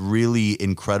It's really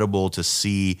incredible to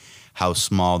see how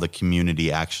small the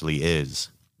community actually is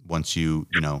once you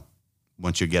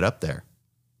get up there.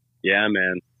 Yeah,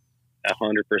 man,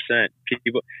 100%.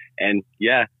 People, and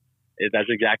that's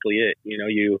exactly it.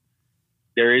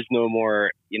 There is no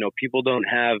more, people don't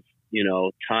have,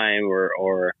 time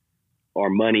or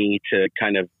money to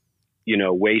kind of,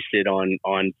 waste it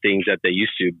on things that they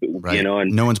used to, right.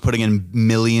 And no one's putting in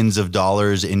millions of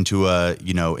dollars into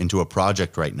a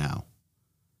project right now.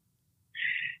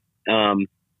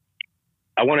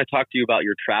 I want to talk to you about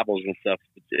your travels and stuff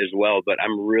as well, but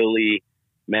I'm really,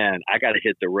 man, I got to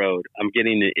hit the road. I'm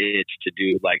getting the itch to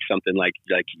do like something like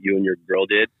you and your girl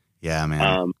did. Yeah,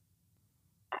 man.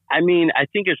 I mean, I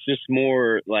think it's just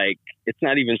more like, it's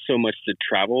not even so much to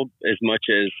travel as much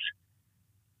as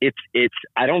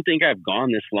I don't think I've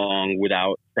gone this long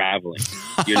without traveling, it's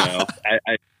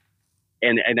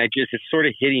sort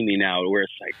of hitting me now where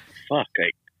it's like, fuck,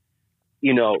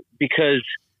 because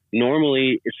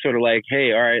normally it's sort of like,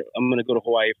 hey, all right, I'm going to go to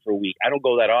Hawaii for a week. I don't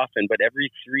go that often, but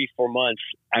every 3-4 months,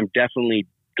 I'm definitely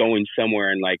going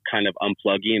somewhere and like kind of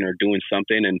unplugging or doing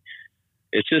something. And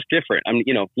it's just different.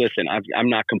 Listen, I'm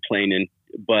not complaining,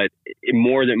 but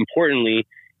more than importantly,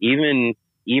 even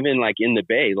like in the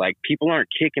Bay, like people aren't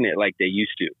kicking it like they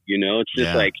used to, it's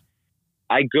just like,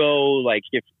 I go like,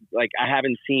 if like, I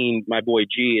haven't seen my boy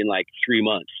G in like 3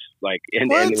 months, like,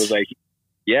 and it was like,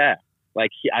 yeah,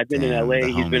 like I've been in LA,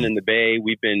 he's been in the Bay.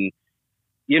 We've been,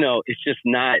 it's just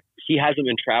not, he hasn't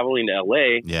been traveling to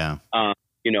LA. Yeah.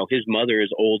 His mother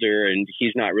is older and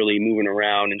he's not really moving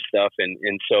around and stuff.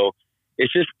 And so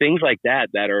it's just things like that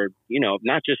are,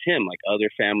 not just him, like other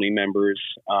family members,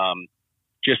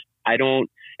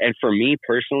 and for me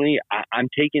personally, I'm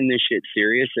taking this shit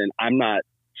serious, and I'm not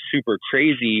super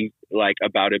crazy like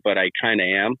about it, but I kind of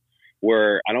am,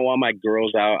 where I don't want my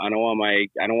girls out. I don't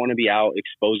want to be out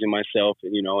exposing myself,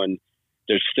 and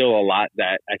there's still a lot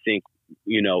that I think,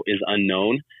 is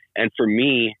unknown. And for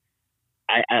me,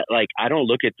 I don't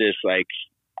look at this like,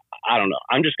 I don't know.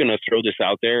 I'm just going to throw this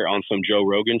out there on some Joe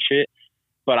Rogan shit,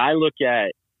 but I look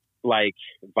at like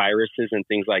viruses and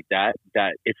things like that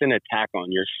it's an attack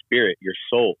on your spirit, your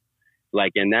soul.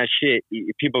 Like, and that shit,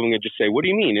 people are going to just say, what do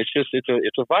you mean? It's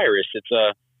a virus. It's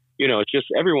it's just,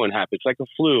 everyone happens. It's like a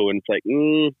flu. And it's like,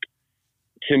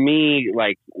 to me,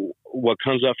 like what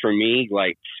comes up for me,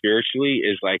 like spiritually,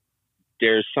 is like,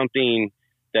 there's something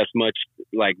that's much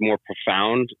like more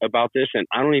profound about this. And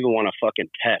I don't even want to fucking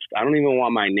test. I don't even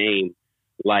want my name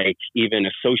like even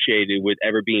associated with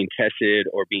ever being tested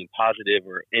or being positive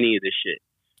or any of this shit.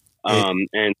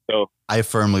 And so I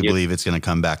firmly believe it's going to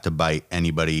come back to bite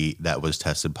anybody that was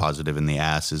tested positive in the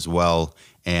ass as well,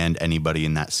 and anybody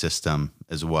in that system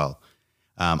as well.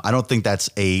 I don't think that's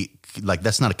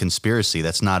that's not a conspiracy.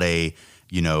 That's not a,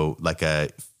 like a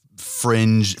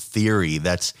fringe theory.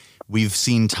 We've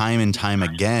seen time and time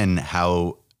again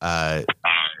how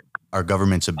our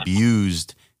government's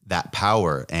abused that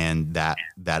power and that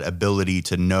ability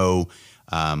to know,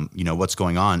 what's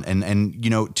going on. And,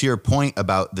 to your point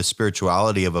about the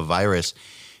spirituality of a virus,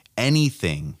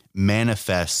 anything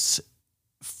manifests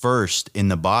first in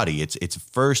the body. It's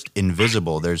first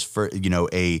invisible. There's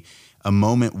a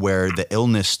moment where the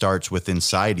illness starts with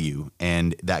inside you,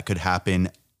 and that could happen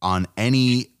on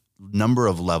any number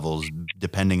of levels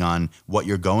depending on what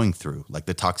you're going through, like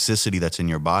the toxicity that's in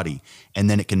your body. And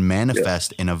then it can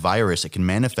manifest in a virus. It can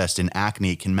manifest in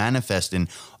acne. It can manifest in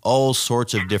all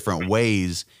sorts of different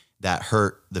ways that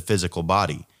hurt the physical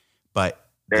body. But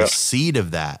the seed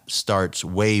of that starts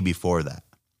way before that.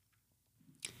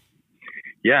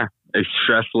 Yeah. It's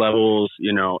stress levels,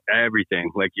 everything,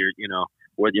 like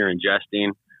what you're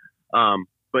ingesting.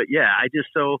 But yeah,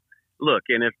 look,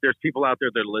 and if there's people out there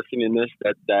that are listening to this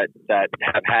that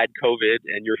have had COVID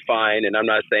and you're fine, and I'm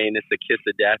not saying it's the kiss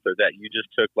of death or that you just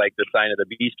took like the sign of the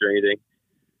beast or anything,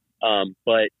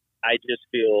 but I just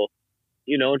feel,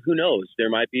 and who knows, there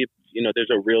might be,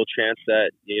 there's a real chance that,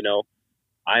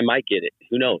 I might get it.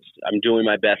 Who knows? I'm doing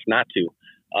my best not to.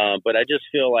 But I just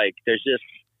feel like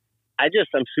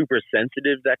I'm super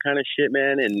sensitive to that kind of shit,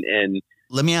 man. And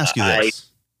let me ask you this.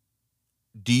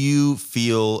 Do you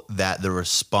feel that the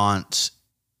response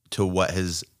to what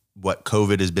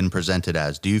COVID has been presented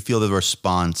as, do you feel the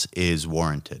response is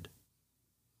warranted?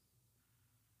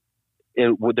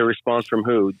 And the response from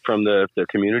who? From the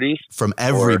communities? From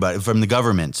everybody, from the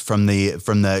governments, from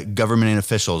the government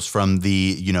officials, from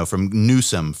from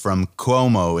Newsom, from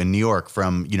Cuomo in New York,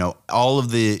 from, all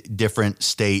of the different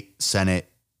state, Senate,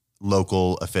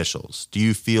 local officials. Do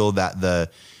you feel that the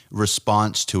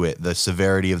response to it, the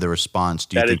severity of the response,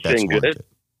 do you think that's warranted? Good?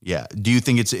 Yeah. Do you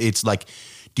think it's like,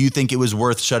 do you think it was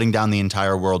worth shutting down the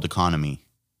entire world economy?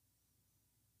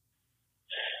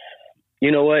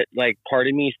 You know what? Like, part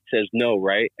of me says no,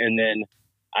 right? And then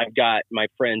I've got my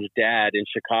friend's dad in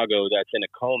Chicago that's in a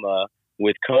coma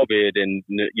with COVID and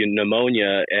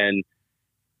pneumonia. And,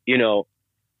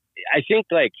 I think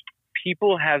like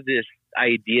people have this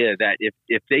idea that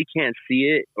if they can't see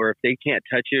it or if they can't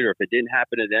touch it or if it didn't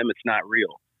happen to them, it's not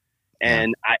real.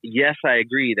 And I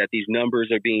agree that these numbers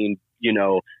are being,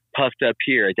 puffed up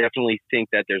here. I definitely think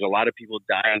that there's a lot of people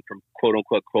dying from quote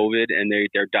unquote COVID and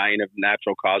they're dying of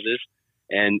natural causes.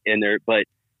 But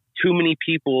too many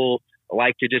people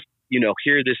like to just,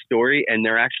 hear this story and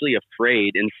they're actually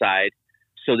afraid inside.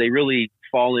 So they really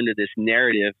fall into this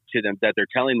narrative to them that they're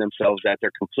telling themselves that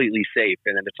they're completely safe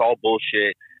and that it's all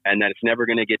bullshit and that it's never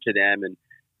going to get to them. And,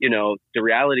 the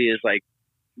reality is like,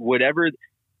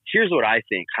 here's what I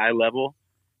think, high level,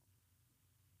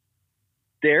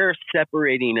 they're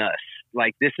separating us.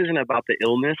 Like, this isn't about the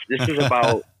illness. This is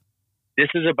about,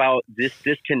 this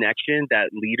disconnection that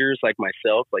leaders like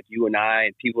myself, like you and I,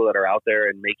 and people that are out there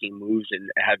and making moves and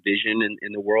have vision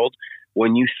in the world,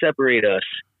 when you separate us,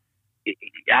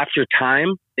 after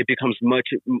time, it becomes much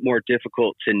more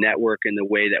difficult to network in the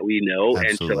way that we know.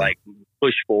 Absolutely. And to like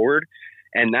push forward.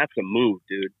 And that's a move,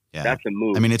 dude. Yeah. That's a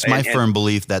move. I mean, it's my firm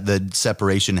belief that the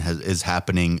separation is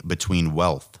happening between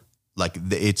wealth. Like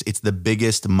it's the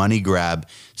biggest money grab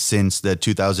since the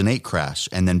 2008 crash.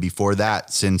 And then before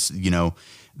that, since,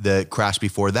 the crash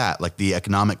before that, like the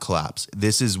economic collapse,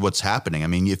 this is what's happening. I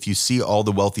mean, if you see all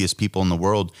the wealthiest people in the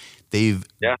world, they've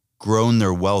grown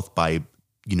their wealth by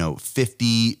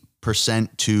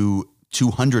 50% to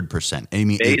 200%. I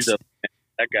mean, Bezos,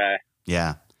 that guy.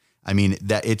 Yeah. I mean,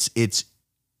 that it's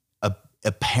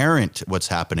apparent what's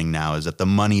happening now is that the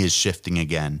money is shifting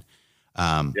again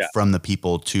from the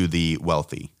people to the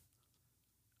wealthy.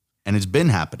 And it's been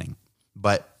happening,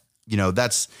 but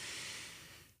that's.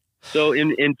 So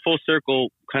in full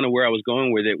circle, kind of where I was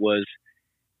going with it was,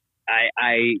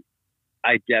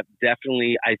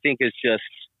 definitely, I think it's just,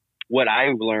 what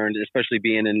I've learned, especially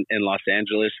being in Los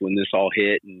Angeles when this all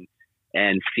hit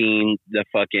and seeing the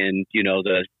fucking,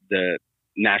 the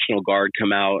National Guard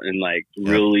come out and like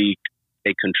really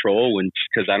take control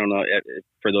because I don't know,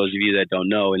 for those of you that don't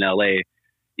know, in LA,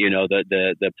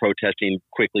 the protesting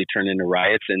quickly turned into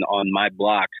riots. And on my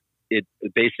block, it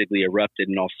basically erupted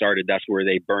and all started. That's where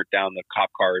they burnt down the cop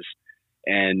cars.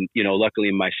 And,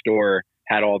 luckily my store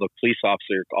had all the police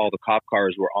officers, all the cop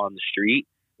cars were on the street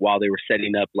while they were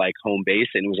setting up like home base,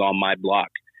 and it was on my block.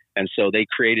 And so they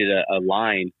created a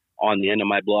line on the end of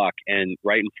my block and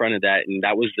right in front of that. And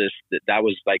that was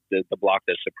like the block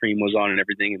that Supreme was on and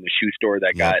everything, and the shoe store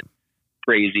that got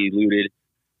crazy looted.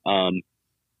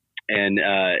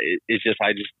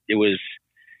 It was,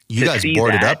 you guys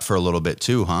boarded up for a little bit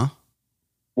too, huh?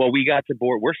 Well, we got to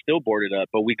board. We're still boarded up,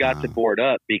 but we got to board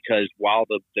up because while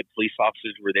the police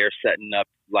officers were there setting up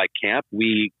like camp,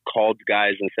 we called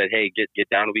guys and said, "Hey, get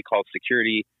down." We called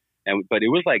security But it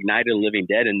was like Night of the Living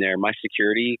Dead in there. My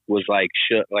security was like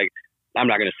shook. Like, I'm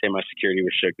not going to say my security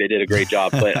was shook. They did a great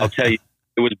job, but I'll tell you,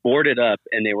 it was boarded up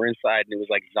and they were inside and it was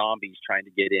like zombies trying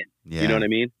to get in. Yeah. You know what I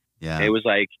mean? Yeah. It was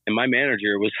like, and my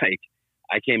manager was like,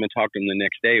 I came and talked to him the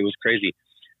next day. It was crazy.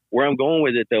 Where I'm going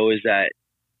with it though, is that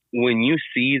when you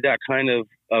see that kind of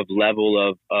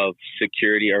level of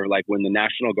security, or like when the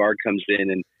National Guard comes in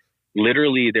and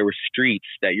literally there were streets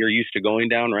that you're used to going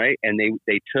down, right? And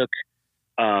they took,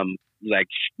 the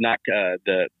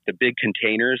big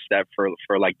containers that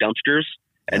for like dumpsters,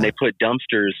 and they put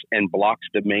dumpsters and blocked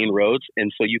the main roads.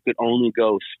 And so you could only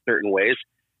go certain ways.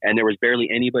 And there was barely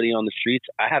anybody on the streets.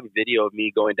 I have a video of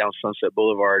me going down Sunset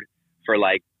Boulevard for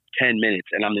like 10 minutes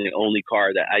and I'm the only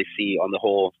car that I see on the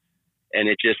whole. And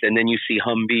and then you see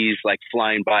Humvees like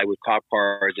flying by with cop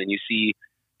cars, and you see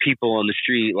people on the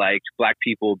street, like black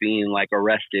people being like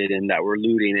arrested and that were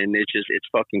looting. And it's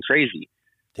fucking crazy.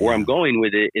 Yeah. Where I'm going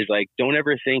with it is like, don't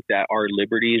ever think that our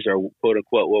liberties are quote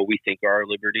unquote what we think are our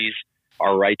liberties,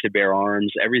 our right to bear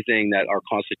arms, everything that our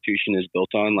Constitution is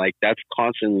built on, like that's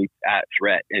constantly at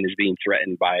threat and is being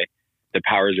threatened by the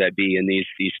powers that be and these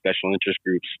special interest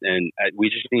groups. And we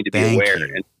just need to be aware.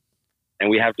 And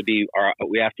we have to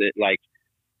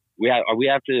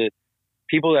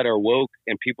people that are woke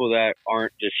and people that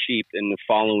aren't just sheep and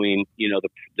following,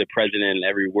 the president and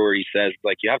every word he says,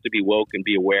 like you have to be woke and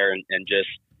be aware and just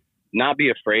not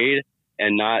be afraid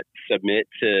and not submit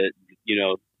to,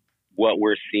 what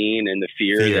we're seeing and the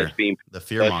fear that's being, the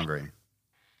fear mongering,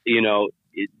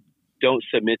 don't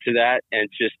submit to that, and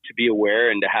just to be aware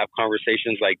and to have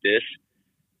conversations like this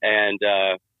and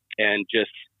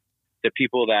just the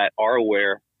people that are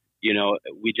aware, we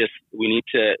need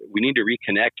to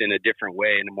reconnect in a different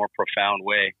way, in a more profound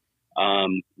way.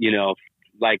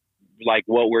 Like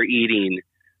what we're eating,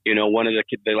 one of the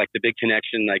big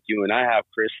connection like you and I have,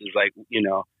 Chris, is like,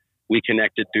 we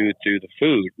connected through the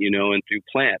food, and through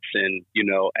plants and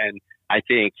I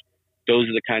think those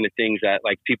are the kind of things that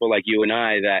like people like you and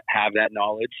I that have that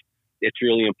knowledge, it's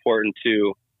really important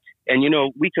to, and,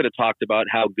 we could have talked about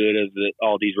how good of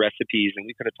all these recipes, and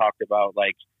we could have talked about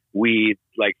like weed,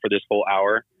 like for this whole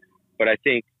hour. But I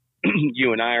think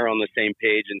you and I are on the same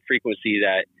page and frequency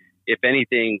that if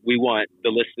anything, we want the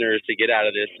listeners to get out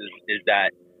of this is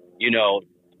that,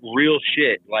 real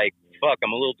shit, like, fuck,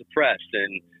 I'm a little depressed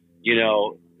and,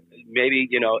 maybe,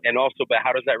 and also, but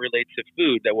how does that relate to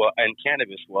food and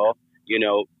cannabis? Well,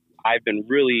 I've been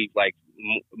really like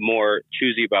more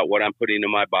choosy about what I'm putting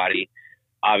in my body,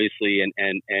 obviously. And,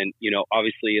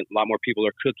 obviously a lot more people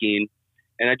are cooking.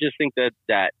 And I just think that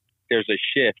there's a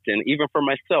shift. And even for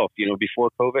myself, before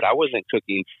COVID, I wasn't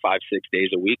cooking 5-6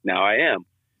 days a week. Now I am.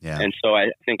 Yeah. And so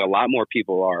I think a lot more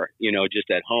people are, just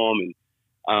at home. And,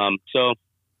 I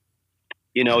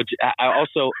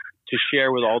also to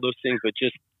share with all those things, but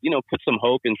just, put some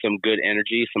hope and some good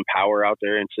energy, some power out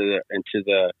there into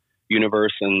the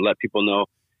universe, and let people know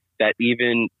that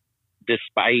even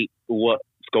despite what's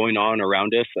going on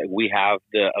around us, like we have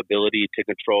the ability to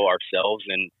control ourselves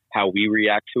and how we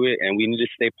react to it. And we need to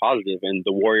stay positive. And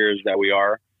the warriors that we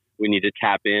are, we need to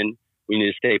tap in. We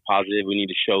need to stay positive. We need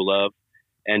to show love.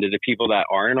 And to the people that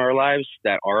are in our lives,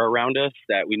 that are around us,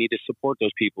 that we need to support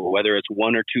those people, whether it's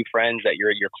 1 or 2 friends that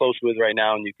you're close with right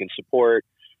now and you can support,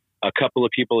 a couple of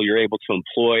people you're able to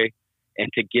employ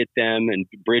and to get them and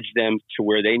bridge them to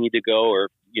where they need to go, or,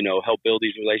 help build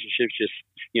these relationships. Just,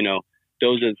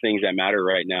 those are the things that matter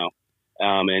right now.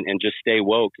 And just stay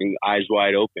woke and eyes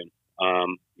wide open.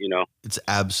 It's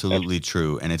absolutely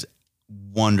true. And it's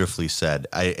wonderfully said.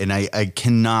 I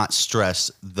cannot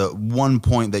stress the one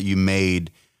point that you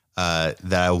made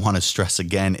that I want to stress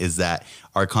again is that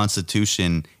our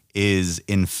Constitution is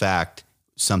in fact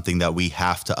something that we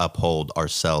have to uphold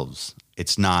ourselves.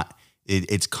 It's not,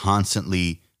 it's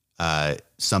constantly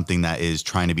something that is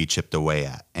trying to be chipped away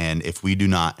at. And if we do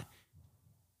not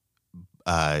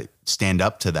stand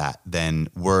up to that, then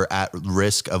we're at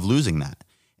risk of losing that.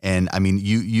 And I mean,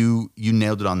 you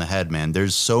nailed it on the head, man.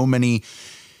 There's so many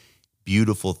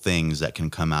beautiful things that can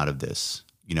come out of this,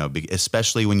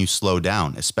 especially when you slow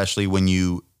down, especially when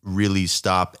you really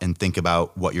stop and think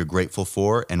about what you're grateful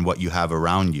for and what you have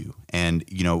around you. And,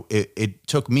 it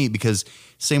took me, because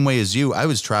same way as you, I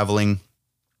was traveling,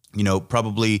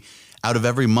 probably out of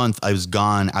every month I was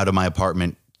gone out of my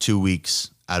apartment 2 weeks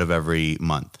out of every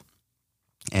month.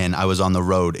 And I was on the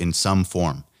road in some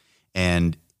form.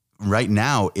 And right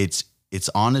now it's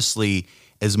honestly,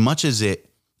 as much as it,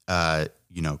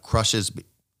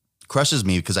 crushes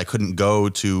me because I couldn't go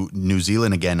to New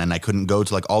Zealand again. And I couldn't go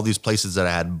to like all these places that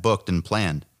I had booked and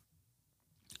planned.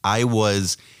 I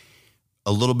was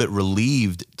a little bit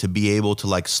relieved to be able to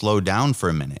like slow down for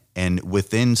a minute. And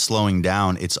within slowing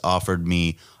down, it's offered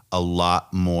me a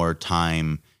lot more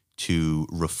time to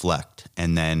reflect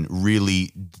and then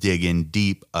really dig in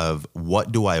deep of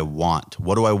what do I want?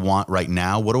 What do I want right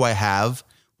now? What do I have?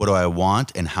 What do I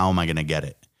want? And how am I going to get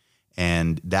it?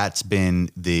 And that's been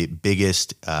the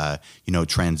biggest,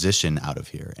 transition out of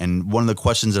here. And one of the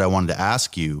questions that I wanted to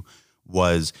ask you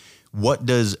was, what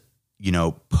does,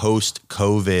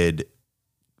 post-COVID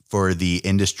for the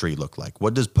industry look like?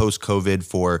 What does post-COVID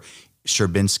for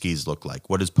Sherbinski's look like?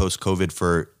 What does post-COVID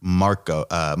for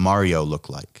Mario look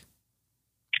like?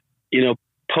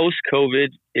 Post-COVID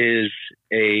is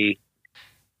a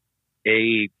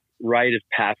rite of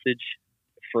passage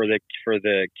for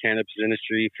the cannabis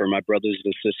industry, for my brothers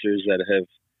and sisters that have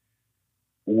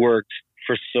worked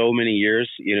for so many years,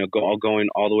 going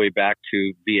all the way back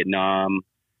to Vietnam,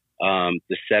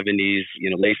 the 70s,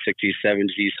 late 60s,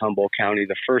 70s, Humboldt County,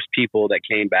 the first people that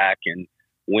came back and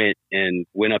went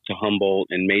up to Humboldt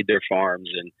and made their farms,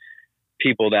 and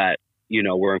people that,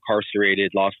 were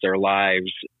incarcerated, lost their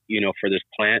lives, for this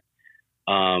plant.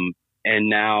 And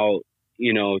now,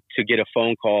 to get a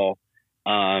phone call,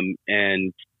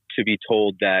 and to be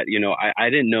told that, I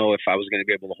didn't know if I was going to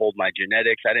be able to hold my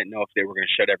genetics. I didn't know if they were going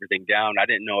to shut everything down. I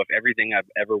didn't know if everything I've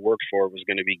ever worked for was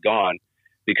going to be gone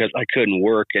because I couldn't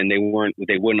work and they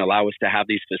wouldn't allow us to have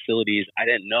these facilities. I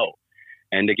didn't know.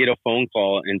 And to get a phone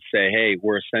call and say, hey,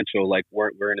 we're essential, like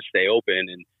we're going to stay open,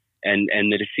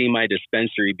 and to see my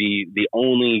dispensary be the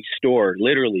only store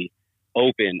literally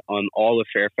open on all of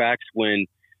Fairfax, when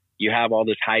you have all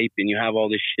this hype and you have all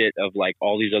this shit of like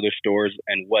all these other stores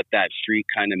and what that street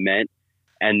kind of meant.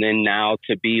 And then now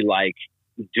to be like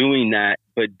doing that,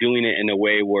 but doing it in a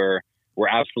way where we're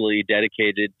absolutely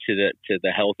dedicated to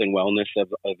the health and wellness of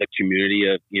the community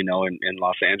of, in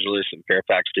Los Angeles and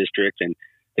Fairfax district, and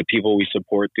the people we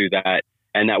support through that.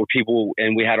 And that were people,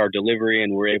 and we had our delivery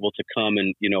and we're able to come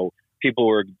and, people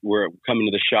were coming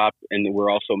to the shop, and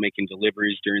we're also making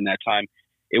deliveries during that time.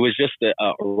 It was just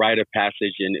a rite of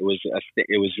passage, and it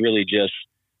was really just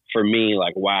for me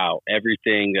like, wow,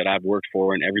 everything that I've worked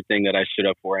for and everything that I stood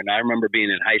up for. And I remember being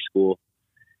in high school,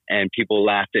 and people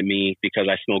laughed at me because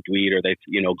I smoked weed, or they,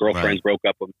 girlfriends broke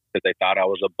up with me because they thought I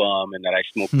was a bum and that I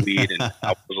smoked weed and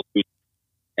I was a loser.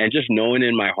 And just knowing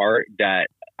in my heart that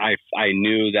I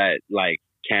knew that like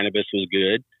cannabis was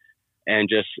good, and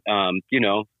just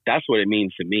that's what it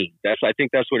means to me. I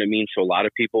think that's what it means to a lot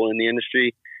of people in the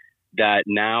industry. That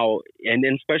now, and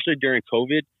especially during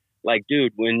COVID, like,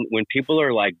 dude, when people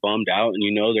are like bummed out and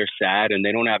they're sad and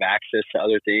they don't have access to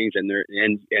other things, and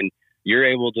you're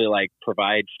able to like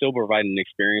still provide an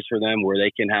experience for them where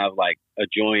they can have like a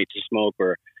joint to smoke,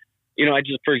 or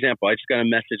for example, I just got a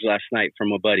message last night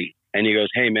from a buddy, and he goes,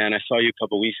 hey man, I saw you a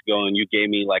couple of weeks ago and you gave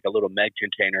me like a little med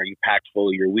container you packed full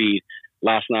of your weed.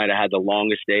 Last night I had the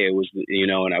longest day. It was,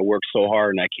 and I worked so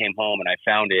hard, and I came home and I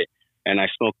found it. And I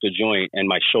smoked a joint, and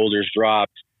my shoulders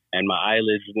dropped and my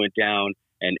eyelids went down,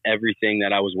 and everything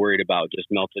that I was worried about just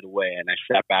melted away. And I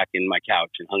sat back in my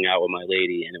couch and hung out with my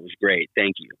lady, and it was great.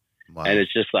 Thank you. Wow. And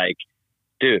it's just like,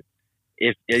 dude,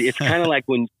 it's kind of like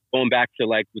when going back to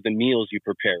like with the meals you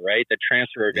prepare, right? The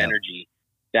transfer of energy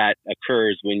that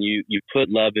occurs when you put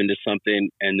love into something,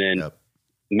 and then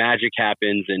magic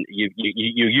happens, and you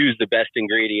use the best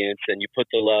ingredients, and you put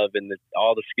the love and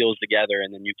all the skills together,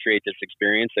 and then you create this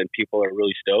experience, and people are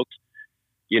really stoked.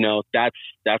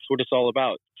 That's what it's all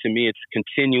about. To me, it's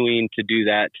continuing to do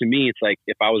that. To me, it's like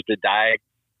if I was to die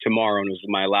tomorrow and it was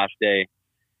my last day,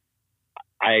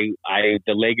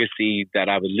 the legacy that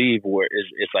I would leave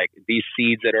is like these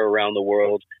seeds that are around the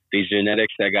world, these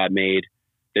genetics that got made,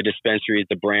 the dispensaries,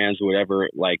 the brands, whatever,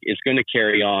 like it's going to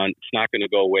carry on. It's not going to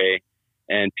go away.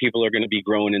 And people are going to be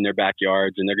growing in their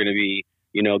backyards, and they're going to be,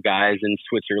 guys in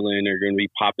Switzerland are going to be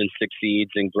popping 6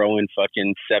 seeds and growing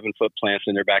fucking 7-foot plants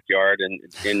in their backyard. And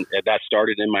that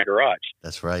started in my garage.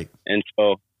 That's right. And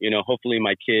so, hopefully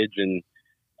my kids and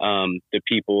the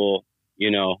people,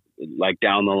 like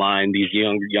down the line, these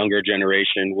younger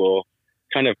generation will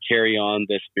kind of carry on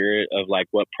the spirit of like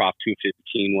what Prop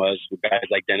 215 was, with guys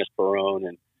like Dennis Perrone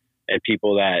and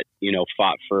people that,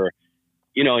 fought for,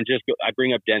 and I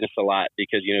bring up Dennis a lot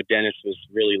because, Dennis was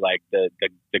really like the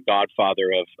godfather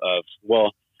of,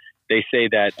 well, they say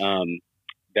that,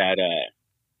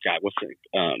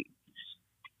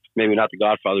 maybe not the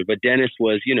godfather, but Dennis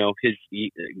was, his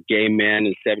gay man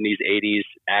in the 70s, 80s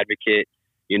advocate,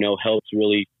 helped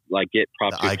really like get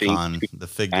Prop 15. The icon, the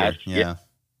figure. Yeah.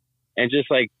 And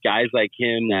just like guys like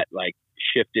him that like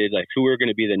shifted, like who are going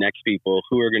to be the next people,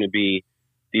 who are going to be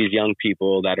these young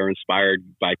people that are inspired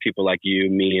by people like you,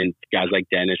 me, and guys like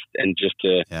Dennis, and just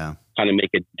to kind of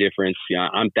make a difference.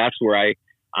 That's where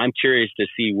I'm curious to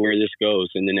see where this goes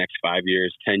in the next 5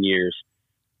 years, 10 years.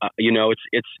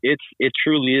 It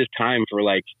truly is time for,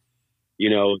 like,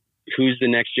 who's the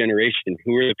next generation?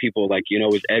 Who are the people, like,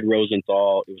 it was Ed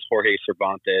Rosenthal, it was Jorge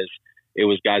Cervantes, it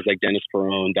was guys like Dennis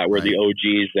Perron that were the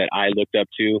OGs that I looked up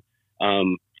to.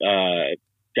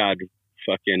 God,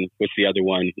 fucking, what's the other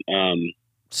one?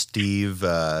 Steve.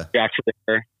 Jack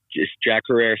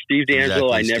Herrera. Steve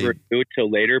D'Angelo, exactly, I never knew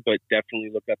till later, but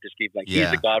definitely look up to Steve. Like,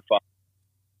 he's the godfather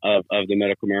of the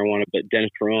medical marijuana. But Dennis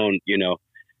Perron,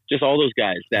 just all those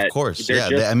guys that, of course,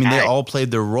 they all played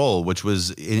their role, which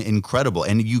was incredible.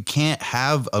 And you can't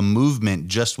have a movement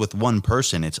just with one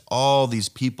person. It's all these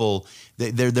people.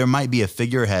 There might be a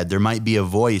figurehead, there might be a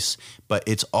voice, but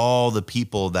it's all the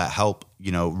people that help,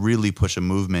 really push a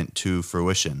movement to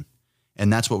fruition.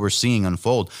 And that's what we're seeing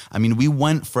unfold. I mean, we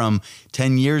went from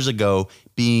 10 years ago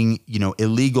being,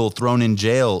 illegal, thrown in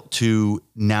jail, to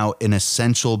now an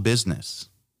essential business.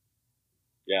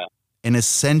 Yeah. An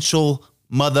essential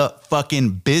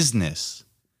motherfucking business.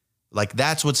 Like,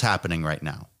 that's what's happening right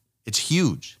now. It's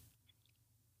huge.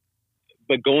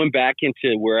 But going back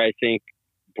into where I think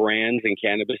brands in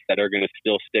cannabis that are going to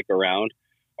still stick around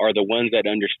are the ones that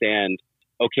understand,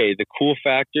 okay, the cool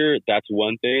factor, that's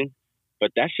one thing,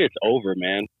 but that shit's over,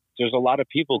 man. There's a lot of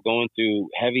people going through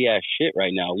heavy ass shit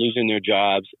right now, losing their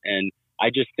jobs. And I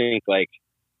just think, like,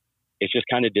 it's just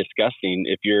kind of disgusting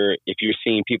if you're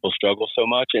seeing people struggle so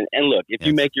much. And look, if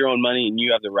you make your own money and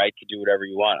you have the right to do whatever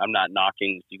you want, I'm not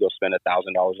knocking if you go spend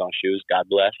 $1,000 on shoes, God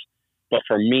bless. But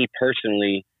for me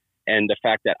personally, and the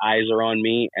fact that eyes are on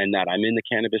me and that I'm in the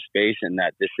cannabis space and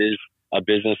that this is a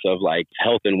business of, like,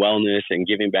 health and wellness and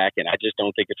giving back, and I just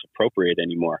don't think it's appropriate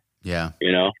anymore. Yeah.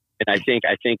 And I think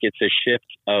it's a shift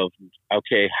of,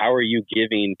 okay, how are you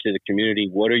giving to the community?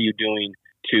 What are you doing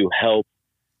to help,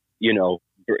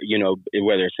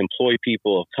 whether it's employ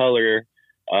people of color,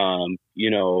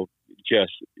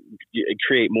 just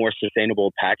create more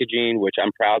sustainable packaging, which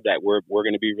I'm proud that we're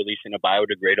going to be releasing a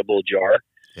biodegradable jar.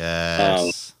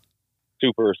 Yes.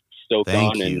 Super stoked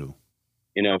Thank on. you.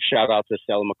 And, shout out to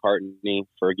Stella McCartney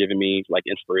for giving me, like,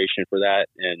 inspiration for that.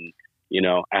 And,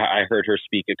 I heard her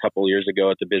speak a couple years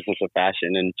ago at the Business of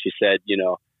Fashion, and she said,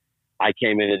 I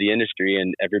came into the industry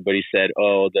and everybody said,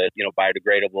 oh,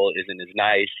 biodegradable isn't as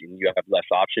nice and you have less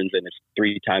options and it's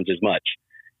 3 times as much.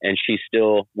 And she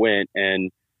still went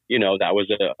and, that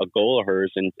was a goal of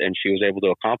hers, and she was able to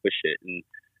accomplish it and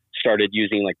started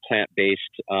using, like,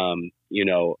 plant-based,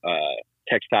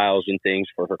 textiles and things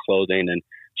for her clothing. And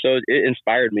so it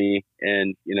inspired me.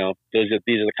 And, these are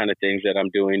the kind of things that I'm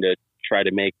doing to try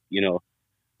to make, a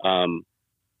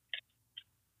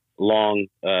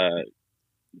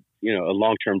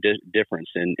long-term difference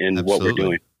in what we're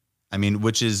doing. I mean,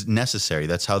 which is necessary.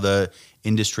 That's how the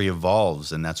industry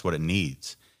evolves, and that's what it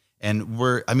needs. And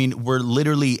we're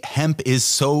literally, hemp is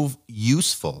so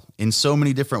useful in so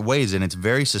many different ways, and it's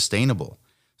very sustainable.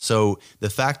 So the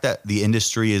fact that the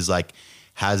industry is, like,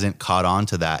 hasn't caught on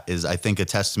to that is, I think, a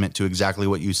testament to exactly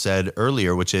what you said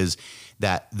earlier, which is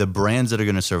that the brands that are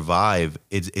going to survive,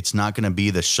 it's not going to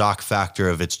be the shock factor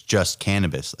of it's just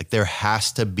cannabis. Like, there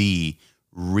has to be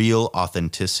real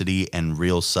authenticity and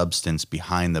real substance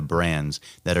behind the brands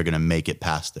that are going to make it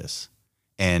past this.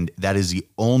 And that is the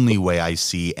only way I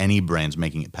see any brands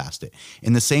making it past it.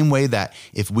 In the same way that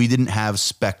if we didn't have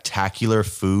spectacular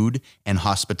food and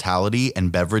hospitality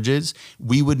and beverages,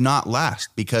 we would not last,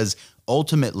 because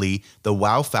ultimately the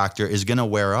wow factor is going to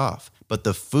wear off. But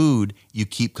the food you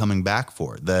keep coming back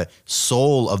for. The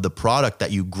soul of the product that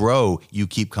you grow, you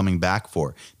keep coming back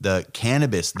for. The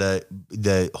cannabis,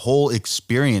 the whole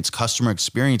experience, customer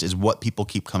experience, is what people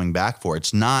keep coming back for.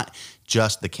 It's not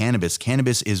just the cannabis.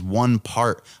 Cannabis is one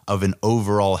part of an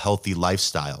overall healthy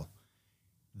lifestyle.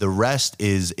 The rest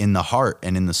is in the heart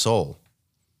and in the soul.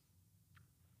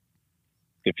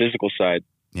 The physical side.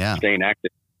 Yeah. Staying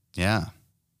active. Yeah,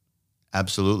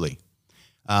 absolutely.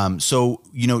 So,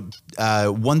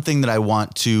 one thing that I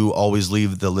want to always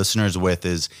leave the listeners with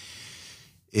is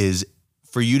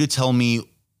for you to tell me,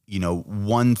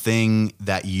 one thing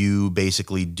that you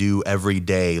basically do every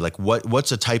day. Like,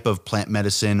 what's a type of plant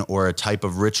medicine or a type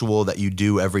of ritual that you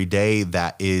do every day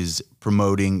that is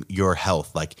promoting your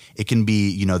health? Like, it can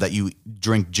be, that you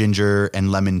drink ginger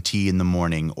and lemon tea in the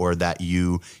morning, or that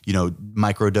you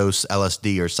microdose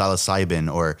LSD or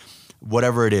psilocybin or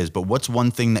whatever it is. But what's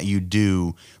one thing that you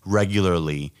do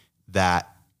regularly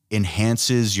that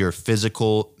enhances your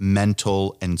physical,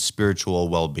 mental, and spiritual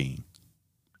well-being?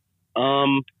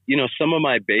 Some of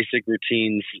my basic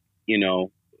routines,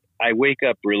 I wake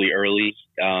up really early.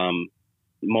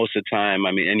 Most of the time,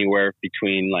 anywhere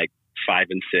between like 5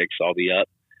 and 6, I'll be up.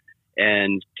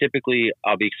 And typically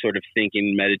I'll be sort of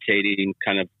thinking, meditating,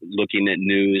 kind of looking at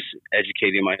news,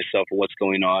 educating myself on what's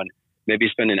going on, maybe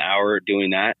spend an hour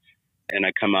doing that. And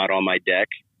I come out on my deck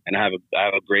and I have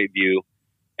a great view,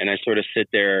 and I sort of sit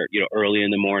there, early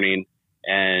in the morning,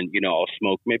 and, I'll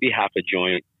smoke maybe half a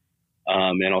joint.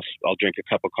 And I'll drink a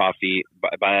cup of coffee. By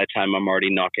that time, I'm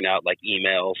already knocking out like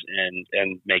emails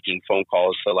and making phone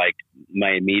calls to like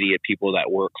my immediate people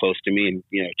that work close to me, and,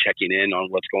 checking in on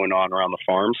what's going on around the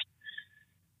farms.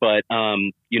 But,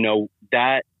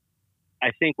 that,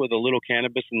 I think with a little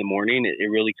cannabis in the morning, it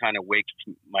really kind of wakes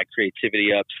my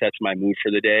creativity up, sets my mood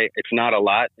for the day. It's not a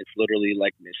lot. It's literally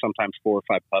like sometimes 4 or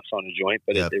 5 puffs on a joint,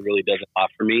 but it really does a lot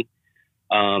for me.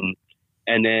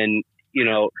 And then,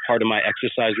 part of my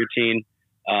exercise routine,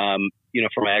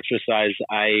 for my exercise,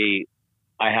 I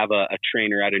have a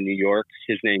trainer out of New York.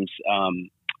 His name's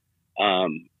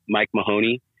Mike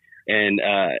Mahoney, and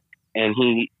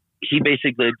he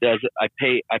basically does. I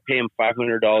pay him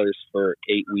 $500 for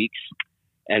 8 weeks,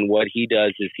 and what he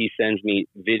does is he sends me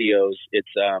videos.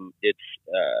 It's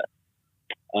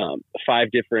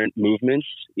 5 different movements,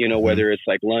 whether it's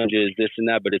like lunges, this and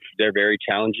that, but they're very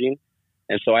challenging.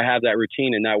 And so I have that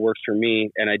routine, and that works for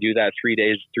me. And I do that 3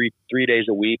 days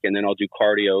a week. And then I'll do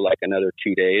cardio like another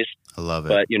 2 days. I love it.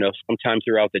 But, sometimes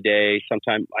throughout the day,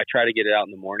 sometimes I try to get it out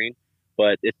in the morning,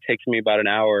 but it takes me about an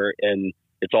hour, and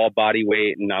it's all body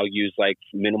weight, and I'll use like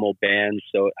minimal bands.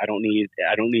 So I don't need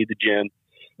the gym.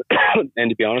 And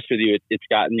to be honest with you, it's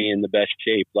gotten me in the best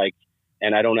shape.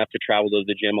 And I don't have to travel to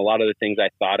the gym. A lot of the things I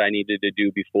thought I needed to do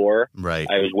before, right,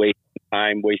 I was wasting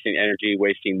time, wasting energy,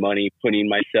 wasting money, putting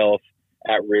myself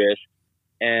at risk.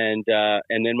 And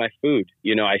then my food,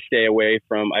 I stay away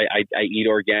from, I eat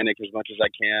organic as much as I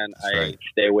can. Right. I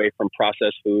stay away from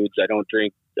processed foods. I don't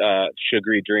drink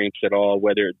sugary drinks at all,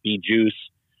 whether it be juice,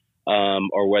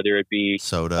 or whether it be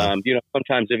soda.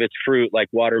 Sometimes if it's fruit like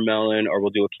watermelon, or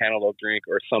we'll do a cantaloupe drink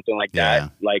or something like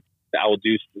that, like I will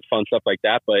do fun stuff like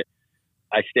that. But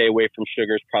I stay away from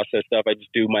sugars, processed stuff. I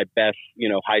just do my best,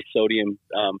 high sodium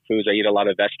foods. I eat a lot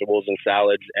of vegetables and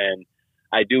salads, and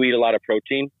I do eat a lot of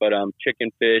protein, but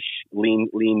chicken, fish, lean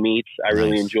meats, I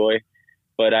really enjoy.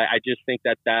 But I just think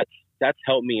that's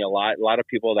helped me a lot. A lot of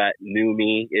people that knew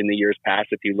me in the years past,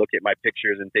 if you look at my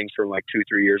pictures and things from like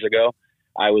 2-3 years ago,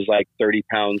 I was like 30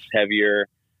 pounds heavier,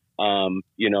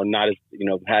 not as,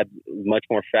 had much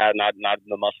more fat, not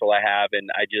the muscle I have. And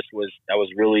I was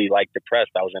really like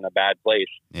depressed. I was in a bad place.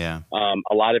 Yeah.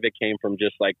 A lot of it came from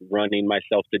just like running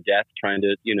myself to death, trying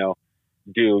to,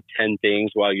 do 10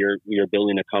 things while you're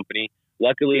building a company.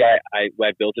 Luckily,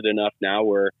 I built it enough now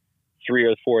where 3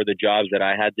 or 4 of the jobs that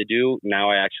I had to do, now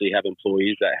I actually have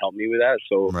employees that help me with that.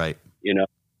 So, right.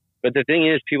 But the thing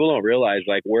is, people don't realize,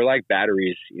 like, we're like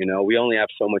batteries, we only have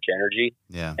so much energy.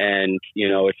 Yeah. And,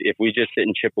 if we just sit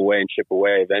and chip away,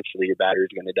 eventually your battery's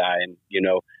going to die. And,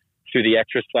 through the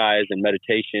exercise and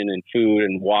meditation and food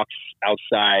and walks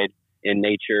outside in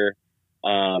nature,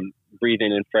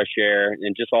 breathing in fresh air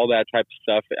and just all that type of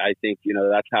stuff, I think,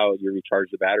 that's how you recharge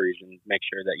the batteries and make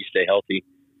sure that you stay healthy.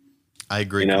 I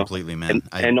agree completely, man.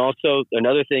 And also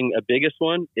another thing, a biggest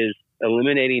one is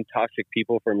eliminating toxic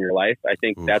people from your life. I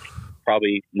think that's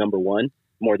probably number one,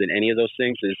 more than any of those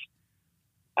things, is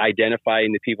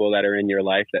identifying the people that are in your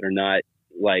life that are not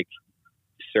like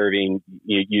serving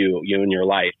you in your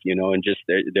life, and just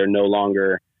they're no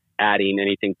longer adding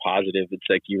anything positive. It's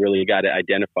like you really got to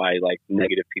identify like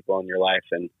negative people in your life,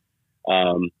 and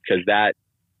because that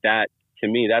to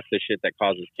me, that's the shit that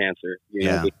causes cancer.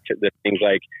 The things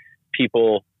like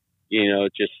people,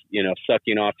 just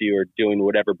sucking off you or doing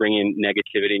whatever, bringing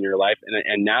negativity in your life.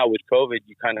 And now with COVID,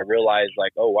 you kind of realize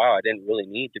like, oh wow, I didn't really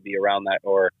need to be around that.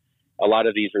 Or a lot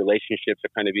of these relationships are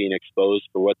kind of being exposed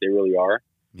for what they really are.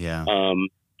 Yeah. And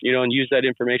use that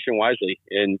information wisely.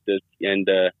 And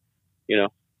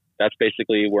that's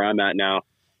basically where I'm at now.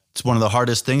 It's one of the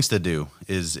hardest things to do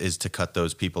is to cut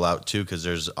those people out too, because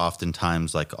there's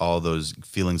oftentimes like all those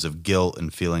feelings of guilt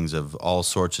and feelings of all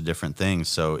sorts of different things.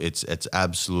 So it's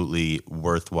absolutely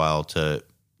worthwhile to,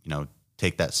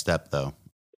 take that step though.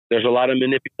 There's a lot of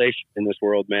manipulation in this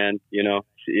world, man,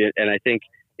 and I think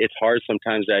it's hard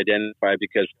sometimes to identify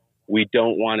because we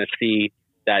don't want to see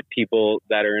that people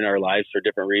that are in our lives for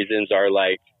different reasons are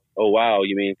like, oh, wow,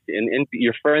 you mean, and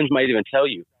your friends might even tell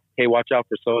you, hey, watch out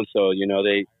for so-and-so,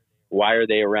 why are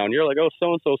they around? You're like, oh,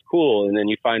 so-and-so's cool. And then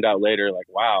you find out later, like,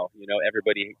 wow,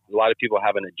 a lot of people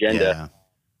have an agenda,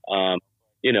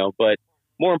 but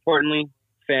more importantly,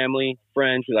 family,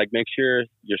 friends, like make sure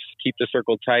you keep the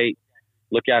circle tight,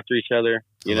 look after each other,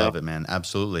 I love it, man.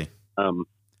 Absolutely.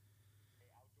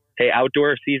 hey,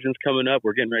 outdoor season's coming up.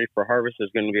 We're getting ready for harvest. There's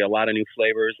going to be a lot of new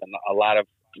flavors and a lot of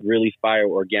really fire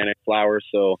organic flowers.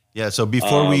 So yeah. So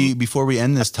before we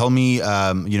end this, tell me,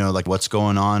 like what's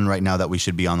going on right now that we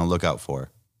should be on the lookout for.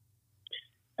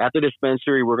 At the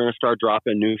dispensary, we're going to start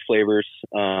dropping new flavors.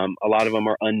 A lot of them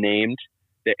are unnamed,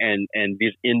 and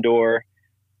these indoor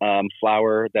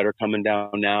flower that are coming down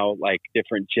now, like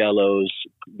different jellos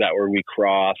that were we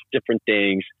crossed, different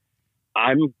things.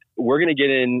 We're going to get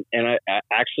in, and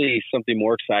actually something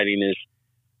more exciting is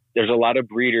there's a lot of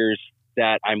breeders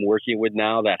that I'm working with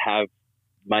now that have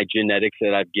my genetics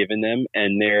that I've given them,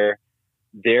 and they're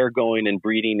going and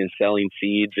breeding and selling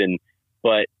seeds.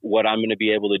 But what I'm going to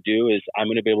be able to do is I'm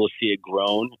going to be able to see it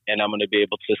grown, and I'm going to be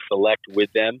able to select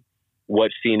with them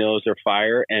what phenos are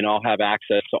fire, and I'll have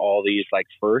access to all these like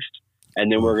first.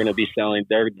 And then we're going to be selling,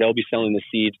 they'll be selling the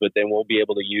seeds, but then we'll be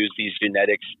able to use these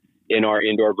genetics in our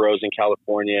indoor grows in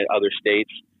California and other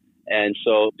states. And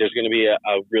so there's going to be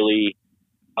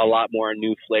a lot more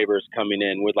new flavors coming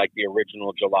in with like the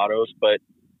original gelatos, but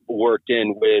worked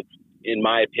in with, in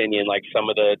my opinion, like some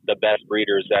of the best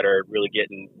breeders that are really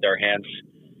getting their hands,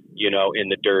 in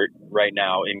the dirt right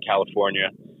now in California.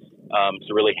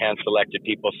 So really hand selected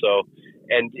people. So,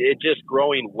 and it just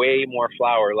growing way more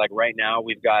flower. Like right now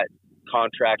we've got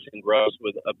contracts and grows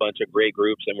with a bunch of great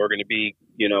groups, and we're going to be,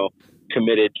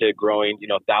 committed to growing,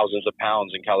 thousands of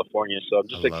pounds in California. So I'm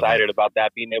just excited about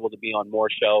that, being able to be on more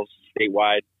shelves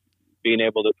statewide, being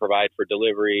able to provide for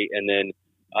delivery. And then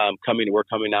we're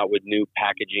coming out with new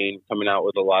packaging, coming out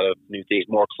with a lot of new things,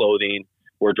 more clothing.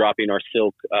 We're dropping our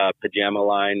silk pajama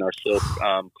line, our silk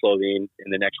clothing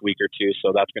in the next week or two.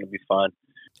 So that's going to be fun.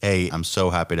 Hey, I'm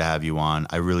so happy to have you on.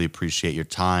 I really appreciate your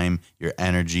time, your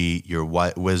energy, your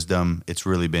wisdom. It's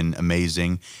really been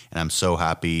amazing. And I'm so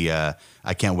happy. I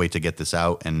can't wait to get this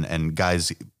out. And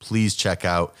guys, please check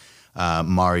out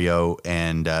Mario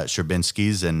and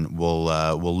Sherbinski's, and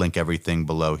we'll link everything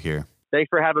below here. Thanks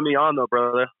for having me on though,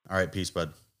 brother. All right. Peace,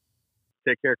 bud.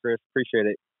 Take care, Chris. Appreciate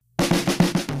it.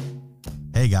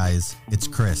 Hey guys, it's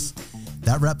Chris.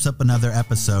 That wraps up another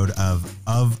episode of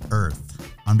Earth.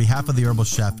 On behalf of the Herbal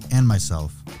Chef and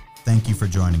myself, thank you for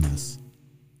joining us.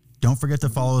 Don't forget to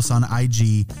follow us on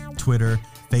IG, Twitter,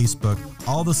 Facebook,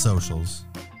 all the socials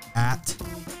at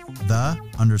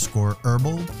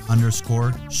 _herbal_chef,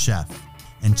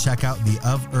 and check out the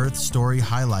Of Earth story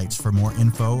highlights for more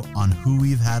info on who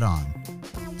we've had on.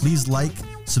 Please like,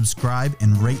 subscribe,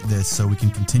 and rate this so we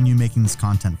can continue making this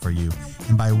content for you.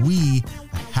 And by we,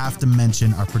 I have to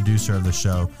mention our producer of the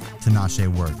show, Tinashe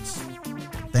Works.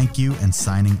 Thank you, and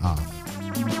signing off.